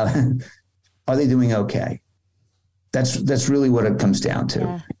 it's another, are they doing okay? That's really what it comes down to.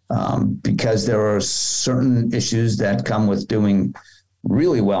 Yeah. Because there are certain issues that come with doing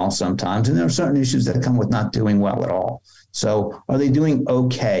really well sometimes, and there are certain issues that come with not doing well at all. So are they doing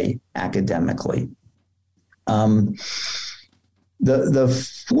okay academically? The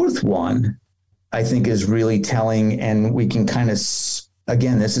 4th one, I think, is really telling, and we can kind of,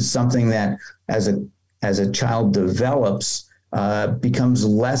 again, this is something that as a child develops, becomes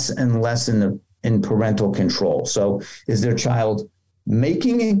less and less in parental control. So is their child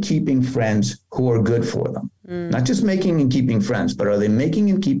making and keeping friends who are good for them? Not just making and keeping friends, but are they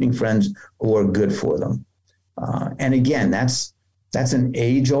making and keeping friends who are good for them? And again, that's an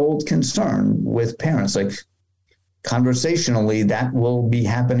age-old concern with parents. Like, conversationally, that will be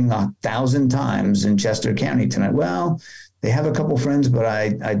happening 1,000 times in Chester County tonight. Well, they have a couple friends, but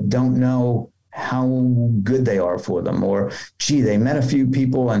I don't know how good they are for them. Or, gee, they met a few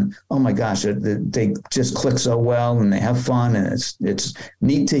people and, oh my gosh, they just click so well and they have fun and it's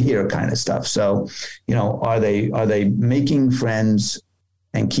neat to hear kind of stuff. So, are they making friends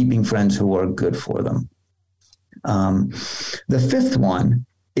and keeping friends who are good for them? The 5th one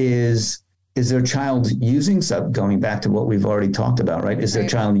is their child using going back to what we've already talked about, right? Is their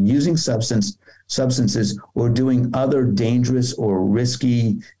child using substances or doing other dangerous or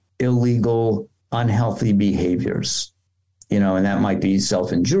risky, illegal, unhealthy behaviors? And that might be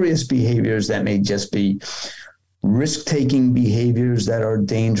self-injurious behaviors. That may just be risk-taking behaviors that are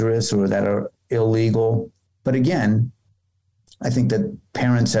dangerous or that are illegal. But again, I think that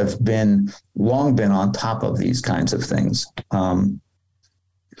parents have long been on top of these kinds of things.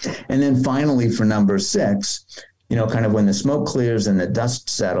 And then finally, for number 6, kind of when the smoke clears and the dust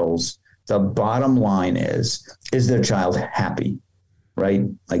settles, the bottom line is their child happy, right?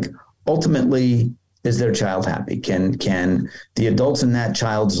 Like, ultimately, is their child happy? Can the adults in that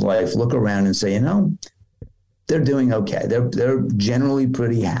child's life look around and say, they're doing okay. They're generally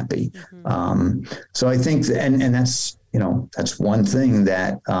pretty happy. Mm-hmm. So I think, and that's, that's one thing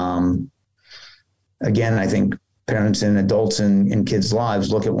that, again, I think parents and adults in kids'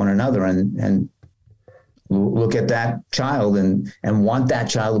 lives look at one another and look at that child and want that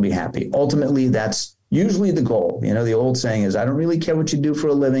child to be happy. Ultimately, that's usually the goal. The old saying is, I don't really care what you do for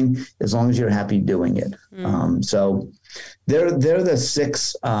a living as long as you're happy doing it. So they're the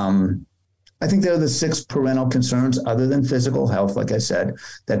 6, I think they're the 6 parental concerns other than physical health, like I said,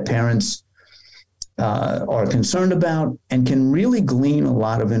 that parents are concerned about and can really glean a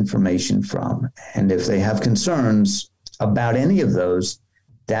lot of information from. And if they have concerns about any of those,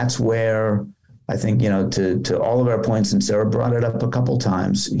 that's where I think, to all of our points, and Sarah brought it up a couple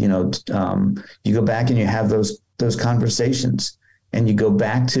times, you go back and you have those conversations, and you go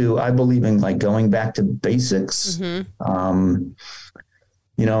back to, I believe in like going back to basics,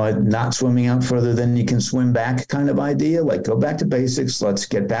 not swimming out further than you can swim back kind of idea, like go back to basics. Let's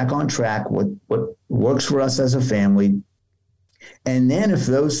get back on track. What works for us as a family. And then if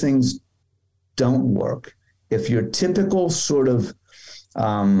those things don't work, if your typical sort of,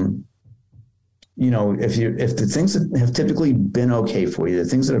 if the things that have typically been okay for you, the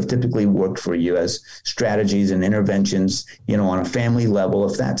things that have typically worked for you as strategies and interventions, on a family level,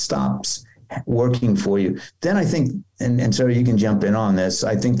 if that stops working for you, then I think, and Sarah, you can jump in on this,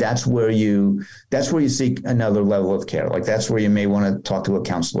 I think that's where you seek another level of care. Like that's where you may want to talk to a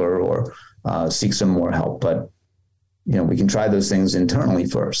counselor or seek some more help. But, we can try those things internally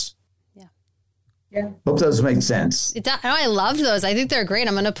first. Yeah. Hope those make sense. I love those. I think they're great.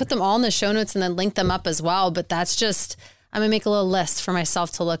 I'm going to put them all in the show notes and then link them up as well. But that's just, I'm going to make a little list for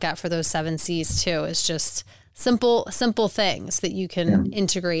myself to look at for those 7 C's too. It's just simple things that you can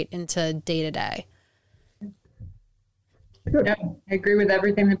integrate into day to day. Yeah, I agree with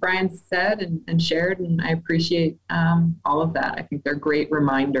everything that Brian said and shared, and I appreciate all of that. I think they're great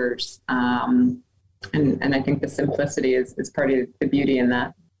reminders. And I think the simplicity is part of the beauty in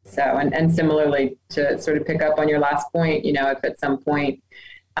that. So, and similarly, to sort of pick up on your last point, if at some point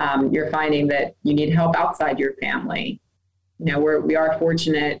you're finding that you need help outside your family, we are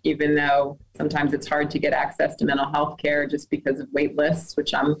fortunate, even though sometimes it's hard to get access to mental health care just because of wait lists,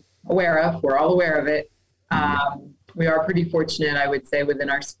 which I'm aware of. We're all aware of it. We are pretty fortunate, I would say, within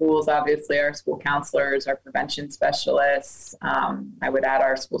our schools, obviously, our school counselors, our prevention specialists. I would add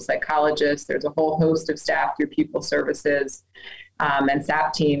our school psychologists. There's a whole host of staff through pupil services and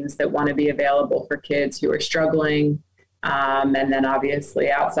SAP teams that want to be available for kids who are struggling. And then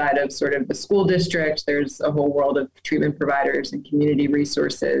obviously outside of sort of the school district, there's a whole world of treatment providers and community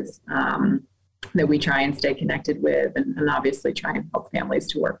resources that we try and stay connected with and obviously try and help families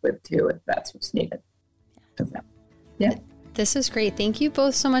to work with too, if that's what's needed. So, yeah. This is great. Thank you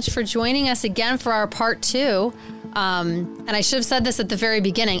both so much for joining us again for our part 2. And I should have said this at the very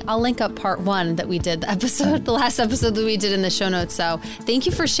beginning. I'll link up part 1 that we did, the last episode that we did in the show notes. So thank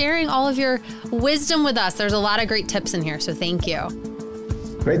you for sharing all of your wisdom with us. There's a lot of great tips in here. So thank you.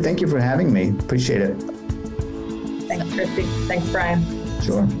 Great. Thank you for having me. Appreciate it. Thanks, Christy. Thanks, Brian.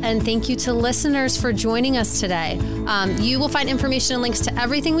 Sure. And thank you to listeners for joining us today. You will find information and links to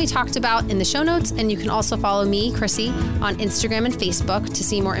everything we talked about in the show notes. And you can also follow me, Chrissy, on Instagram and Facebook to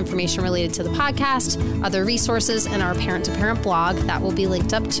see more information related to the podcast, other resources, and our parent-to-parent blog. That will be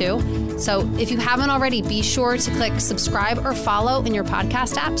linked up too. So if you haven't already, be sure to click subscribe or follow in your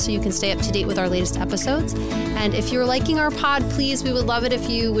podcast app so you can stay up to date with our latest episodes. And if you're liking our pod, please, we would love it if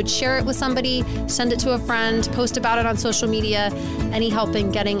you would share it with somebody, send it to a friend, post about it on social media. Any help in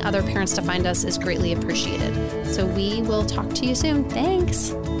getting other parents to find us is greatly appreciated. So we will talk to you soon. Thanks.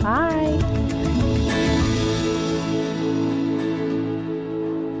 Bye.